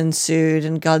peace ensued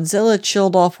and Godzilla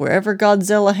chilled off wherever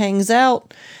Godzilla hangs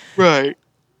out. Right.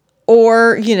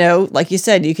 Or, like you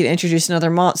said, you can introduce another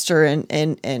monster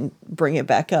and bring it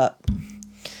back up.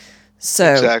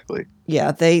 So exactly.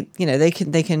 Yeah, they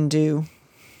can do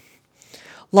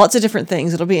lots of different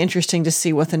things. It'll be interesting to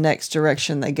see what the next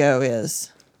direction they go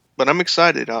is. But I'm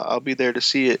excited. I'll be there to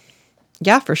see it.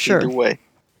 Yeah, for sure. Either way.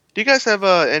 Do you guys have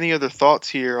any other thoughts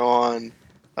here on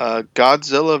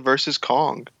Godzilla versus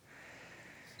Kong?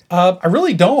 I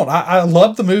really don't. I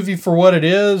love the movie for what it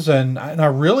is, and I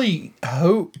really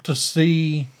hope to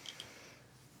see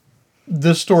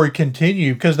this story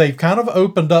continue because they've kind of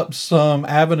opened up some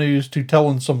avenues to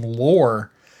telling some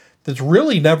lore that's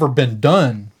really never been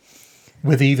done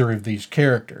with either of these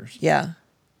characters. Yeah.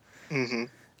 Mm-hmm.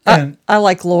 And I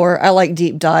like lore. I like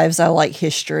deep dives. I like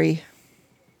history.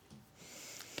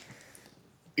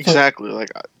 Exactly.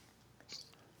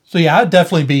 So yeah, I'd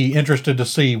definitely be interested to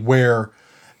see where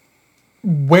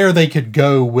they could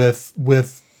go with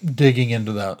digging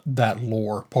into that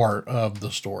lore part of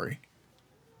the story.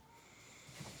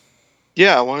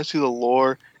 Yeah, I want to see the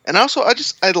lore. And also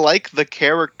I like the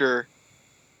character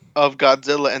of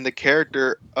Godzilla and the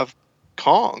character of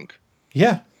Kong.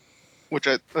 Yeah. Which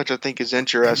I think is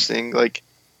interesting. Like,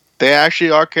 they actually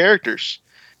are characters.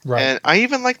 Right. And I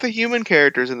even like the human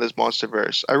characters in this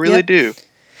MonsterVerse. I really do.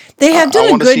 They have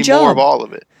done a good job. I want to see more of all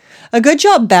of it. A good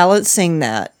job balancing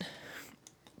that.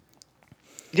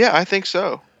 Yeah, I think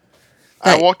so.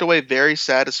 I walked away very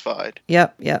satisfied.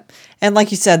 Yep. And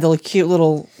like you said, the cute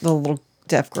little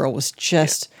deaf girl was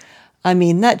just... Yeah. I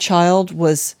mean, that child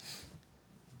was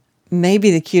maybe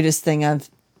the cutest thing I've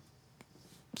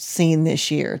seen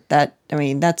this year.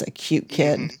 That's a cute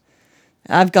kid. Mm-hmm.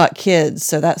 I've got kids,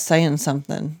 so that's saying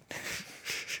something.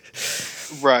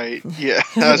 Right. Yeah.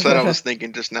 That's what I was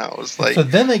thinking just now. It was like, so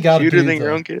then they got to do your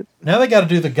own kid. Now they got to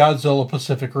do the Godzilla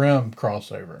Pacific Rim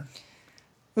crossover.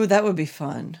 Ooh, that would be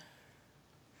fun.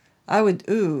 I would.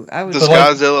 Does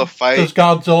Godzilla fight? Does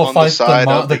Godzilla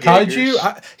fight the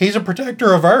kaiju? He's a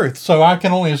protector of Earth, so I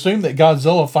can only assume that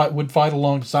Godzilla would fight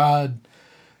alongside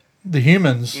the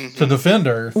humans to defend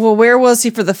Earth. Well, where was he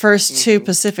for the first two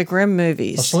Pacific Rim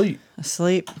movies?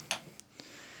 Asleep.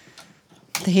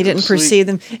 He didn't perceive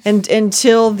them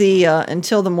until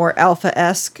the more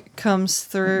Alpha-esque comes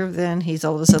through. Then he's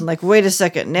all of a sudden like, wait a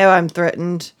second, now I'm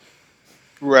threatened.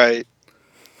 Right.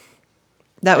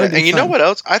 That would be and you fun. know what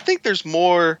else? I think there's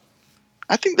more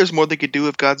they could do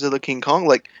with Godzilla King Kong.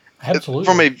 Like,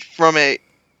 absolutely.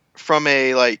 From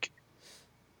a like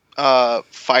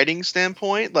fighting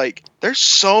standpoint, like, there's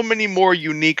so many more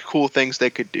unique, cool things they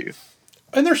could do.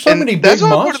 And there's so many big monsters.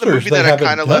 That's part of the movie that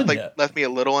kind of left me a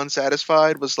little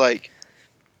unsatisfied. Was like,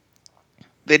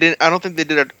 they didn't. I don't think they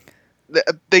did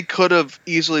they could have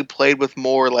easily played with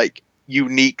more like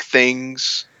unique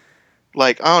things.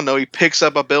 Like, I don't know, he picks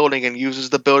up a building and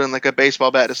uses the building like a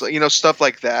baseball bat. It's like, stuff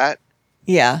like that.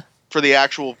 Yeah. For the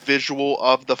actual visual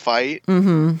of the fight.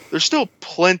 Mm-hmm. There's still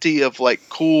plenty of like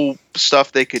cool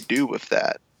stuff they could do with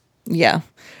that. Yeah.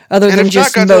 Other than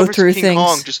just mow through things.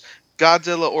 Kong, just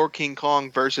Godzilla or King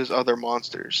Kong versus other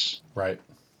monsters. Right.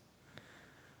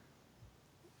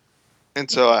 And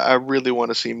so I really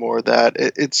want to see more of that.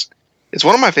 It's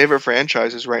one of my favorite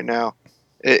franchises right now.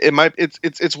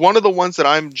 It's one of the ones that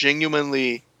I'm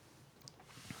genuinely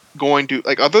going to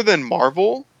like. Other than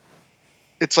Marvel,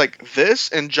 it's like this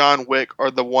and John Wick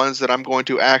are the ones that I'm going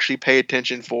to actually pay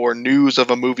attention for news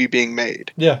of a movie being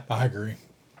made. Yeah, I agree.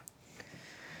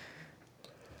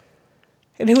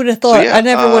 And who would have thought? I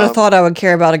never would have thought I would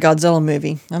care about a Godzilla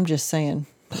movie. I'm just saying.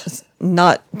 It's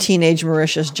not teenage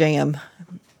Mauritius jam.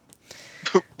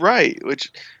 Right,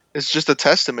 which is just a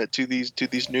testament to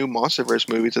these new MonsterVerse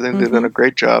movies. I think they've done a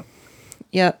great job.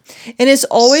 Yep. And it's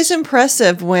always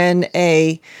impressive when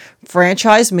a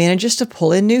franchise manages to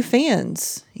pull in new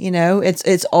fans. You know,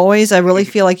 it's always, I really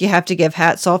feel like you have to give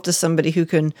hats off to somebody who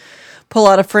can pull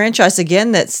out a franchise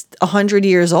again that's 100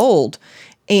 years old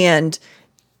and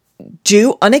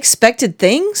do unexpected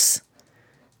things.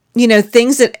 You know,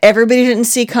 things that everybody didn't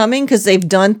see coming because they've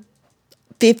done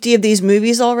 50 of these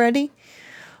movies already.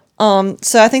 So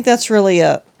I think that's really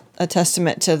a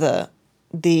testament to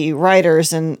the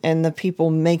writers and the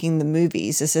people making the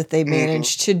movies, is that they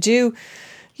managed to do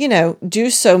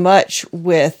so much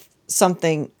with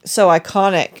something so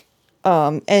iconic,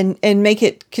 and make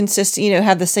it consistent,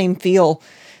 have the same feel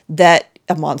that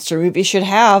a monster movie should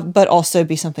have, but also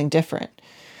be something different,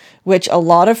 which a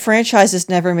lot of franchises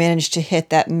never managed to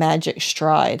hit that magic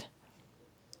stride.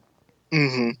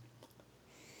 You're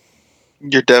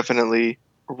definitely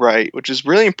right, which is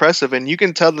really impressive, and you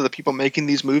can tell that the people making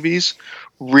these movies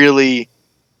really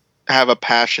have a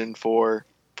passion for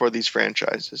these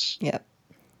franchises. Yep.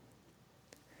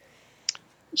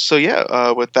 So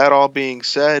yeah, with that all being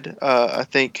said, I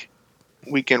think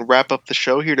we can wrap up the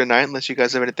show here tonight, unless you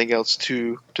guys have anything else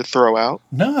to throw out.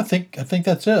 No, I think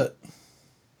that's it.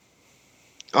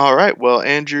 All right, well,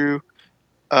 Andrew,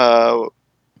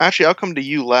 actually, I'll come to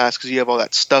you last because you have all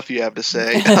that stuff you have to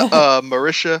say.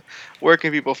 Marisha, where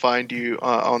can people find you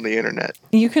on the internet?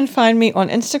 You can find me on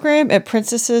Instagram at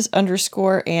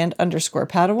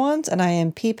princesses_and_padawans, and I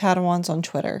am Padawans on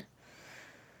Twitter.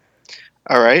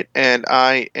 All right, and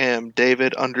I am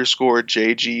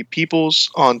David_JG Peoples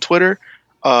on Twitter.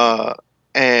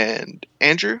 And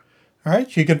Andrew? All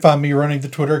right, you can find me running the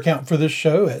Twitter account for this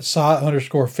show at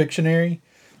sci_fictionary.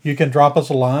 You can drop us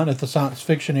a line at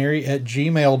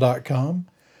thesciencefictionary@gmail.com.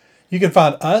 You can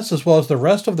find us as well as the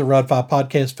rest of the Red 5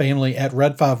 podcast family at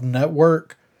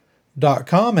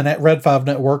red5network.com and at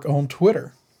Red5Network on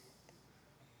Twitter.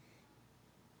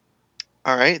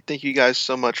 All right. Thank you guys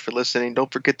so much for listening.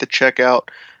 Don't forget to check out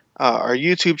our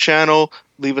YouTube channel.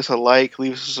 Leave us a like.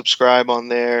 Leave us a subscribe on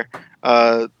there.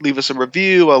 Leave us a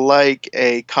review, a like,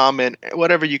 a comment,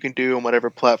 whatever you can do on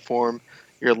whatever platform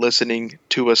you're listening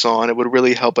to us on. It would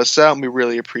really help us out, and we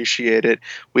really appreciate it.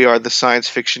 We are the Science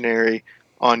Fictionary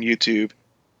on YouTube.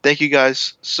 Thank you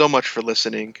guys so much for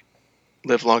listening.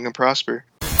 Live long and prosper.